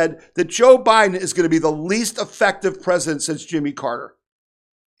that said that Joe Biden is going to be the least effective president since Jimmy Carter.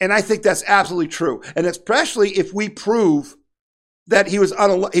 And I think that's absolutely true. And especially if we prove that he was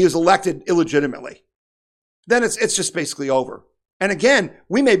elected illegitimately, then it's just basically over. And again,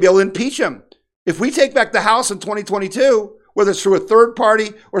 we may be able to impeach him. If we take back the House in 2022, whether it's through a third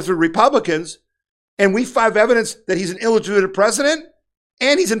party or through Republicans, and we find evidence that he's an illegitimate president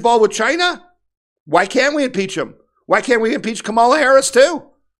and he's involved with China, why can't we impeach him? Why can't we impeach Kamala Harris too?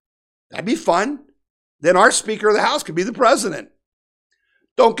 That'd be fun. Then our Speaker of the House could be the president.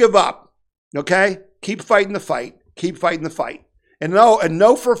 Don't give up, okay? Keep fighting the fight. Keep fighting the fight. And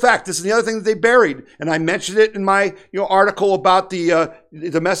know for a fact, this is the other thing that they buried, and I mentioned it in my article about the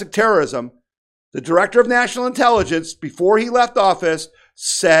domestic terrorism. The Director of National Intelligence, before he left office,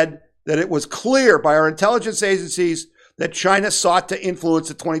 said that it was clear by our intelligence agencies that China sought to influence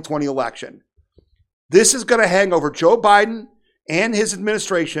the 2020 election. This is going to hang over Joe Biden and his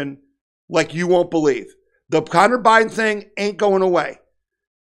administration like you won't believe. The Hunter Biden thing ain't going away.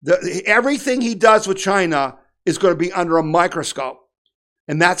 Everything he does with China is going to be under a microscope.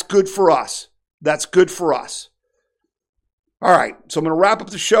 And that's good for us. That's good for us. All right, so I'm going to wrap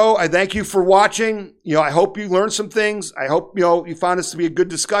up the show. I thank you for watching. I hope you learned some things. I hope, you found this to be a good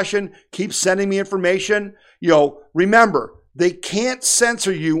discussion. Keep sending me information. Remember, they can't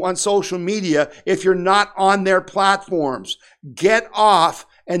censor you on social media if you're not on their platforms. Get off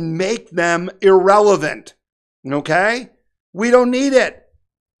and make them irrelevant. Okay? We don't need it.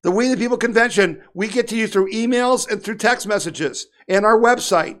 The We the People Convention, we get to you through emails and through text messages and our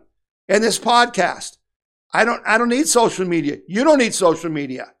website and this podcast. I don't need social media. You don't need social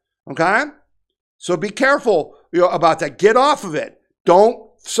media. Okay? So be careful about that. Get off of it.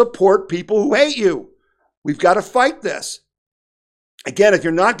 Don't support people who hate you. We've got to fight this. Again, if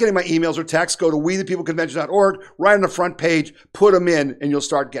you're not getting my emails or texts, go to wethepeopleconvention.org, right on the front page, put them in, and you'll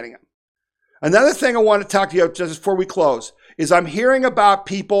start getting them. Another thing I want to talk to you about just before we close is I'm hearing about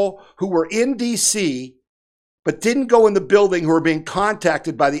people who were in D.C. but didn't go in the building who are being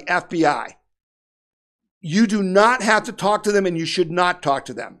contacted by the FBI. You do not have to talk to them, and you should not talk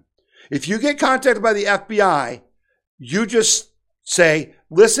to them. If you get contacted by the FBI, you just say,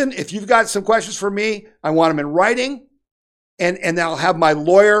 listen, if you've got some questions for me, I want them in writing, and I'll have my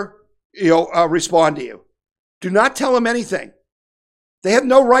lawyer respond to you. Do not tell them anything. They have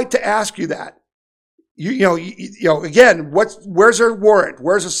no right to ask you that. Again, where's their warrant?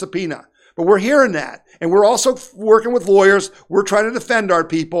 Where's a subpoena? But we're hearing that. And we're also working with lawyers. We're trying to defend our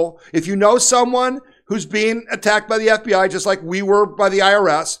people. If you know someone who's being attacked by the FBI, just like we were by the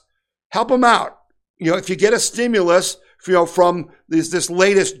IRS, help them out. If you get a stimulus, from this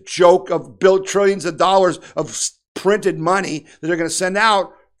latest joke of trillions of dollars of printed money that they're going to send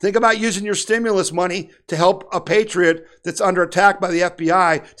out, think about using your stimulus money to help a patriot that's under attack by the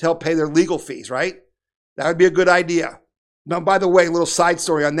FBI to help pay their legal fees, right? That would be a good idea. Now, by the way, a little side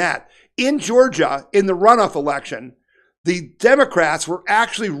story on that. In Georgia, in the runoff election, the Democrats were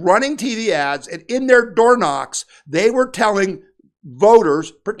actually running TV ads, and in their door knocks, they were telling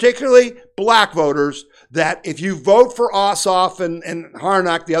voters, particularly black voters, that if you vote for Ossoff and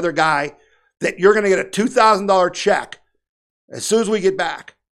Harnack, the other guy, that you're going to get a $2,000 check as soon as we get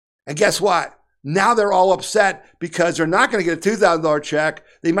back. And guess what? Now they're all upset because they're not going to get a $2,000 check.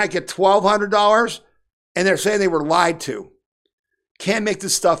 They might get $1,200, and they're saying they were lied to. Can't make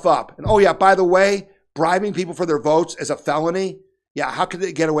this stuff up. And oh yeah, by the way, bribing people for their votes is a felony. Yeah, how could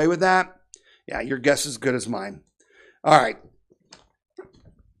they get away with that? Yeah, your guess is as good as mine. All right.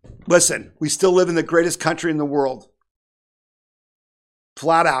 Listen, we still live in the greatest country in the world.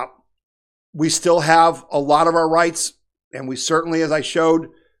 Flat out. We still have a lot of our rights, and we certainly, as I showed,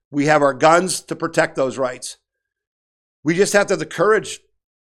 we have our guns to protect those rights. We just have to have the courage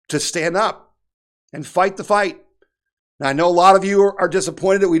to stand up and fight the fight. Now, I know a lot of you are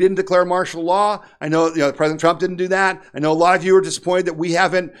disappointed that we didn't declare martial law. I know President Trump didn't do that. I know a lot of you are disappointed that we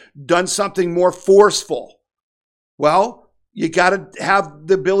haven't done something more forceful. Well, you got to have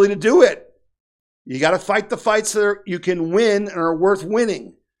the ability to do it. You got to fight the fights that you can win and are worth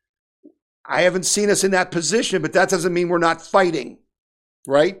winning. I haven't seen us in that position, but that doesn't mean we're not fighting,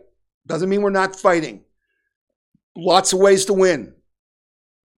 right? Doesn't mean we're not fighting. Lots of ways to win.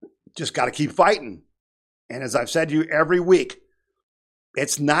 Just got to keep fighting. And as I've said to you every week,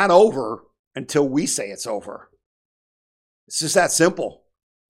 it's not over until we say it's over. It's just that simple.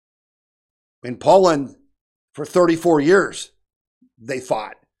 In Poland, for 34 years, they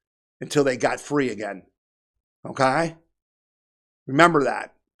fought until they got free again. Okay? Remember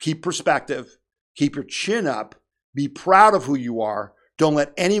that. Keep perspective. Keep your chin up. Be proud of who you are. Don't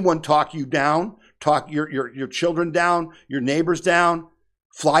let anyone talk you down, talk your children down, your neighbors down.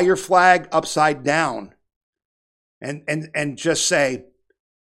 Fly your flag upside down. And just say,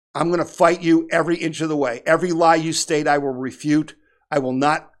 I'm going to fight you every inch of the way. Every lie you state, I will refute. I will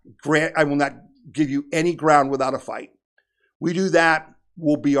not give you any ground without a fight. We do that,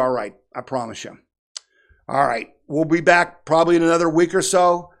 we'll be all right. I promise you. All right. We'll be back probably in another week or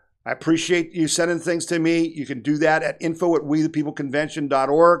so. I appreciate you sending things to me. You can do that at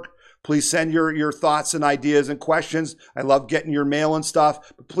info@wethepeopleconvention.org. Please send your thoughts and ideas and questions. I love getting your mail and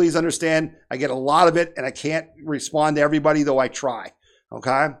stuff, but please understand I get a lot of it and I can't respond to everybody, though I try.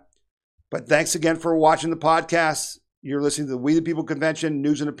 Okay? But thanks again for watching the podcast. You're listening to the We the People Convention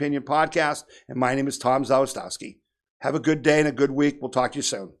News and Opinion Podcast, and my name is Tom Zawistowski. Have a good day and a good week. We'll talk to you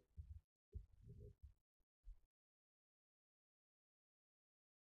soon.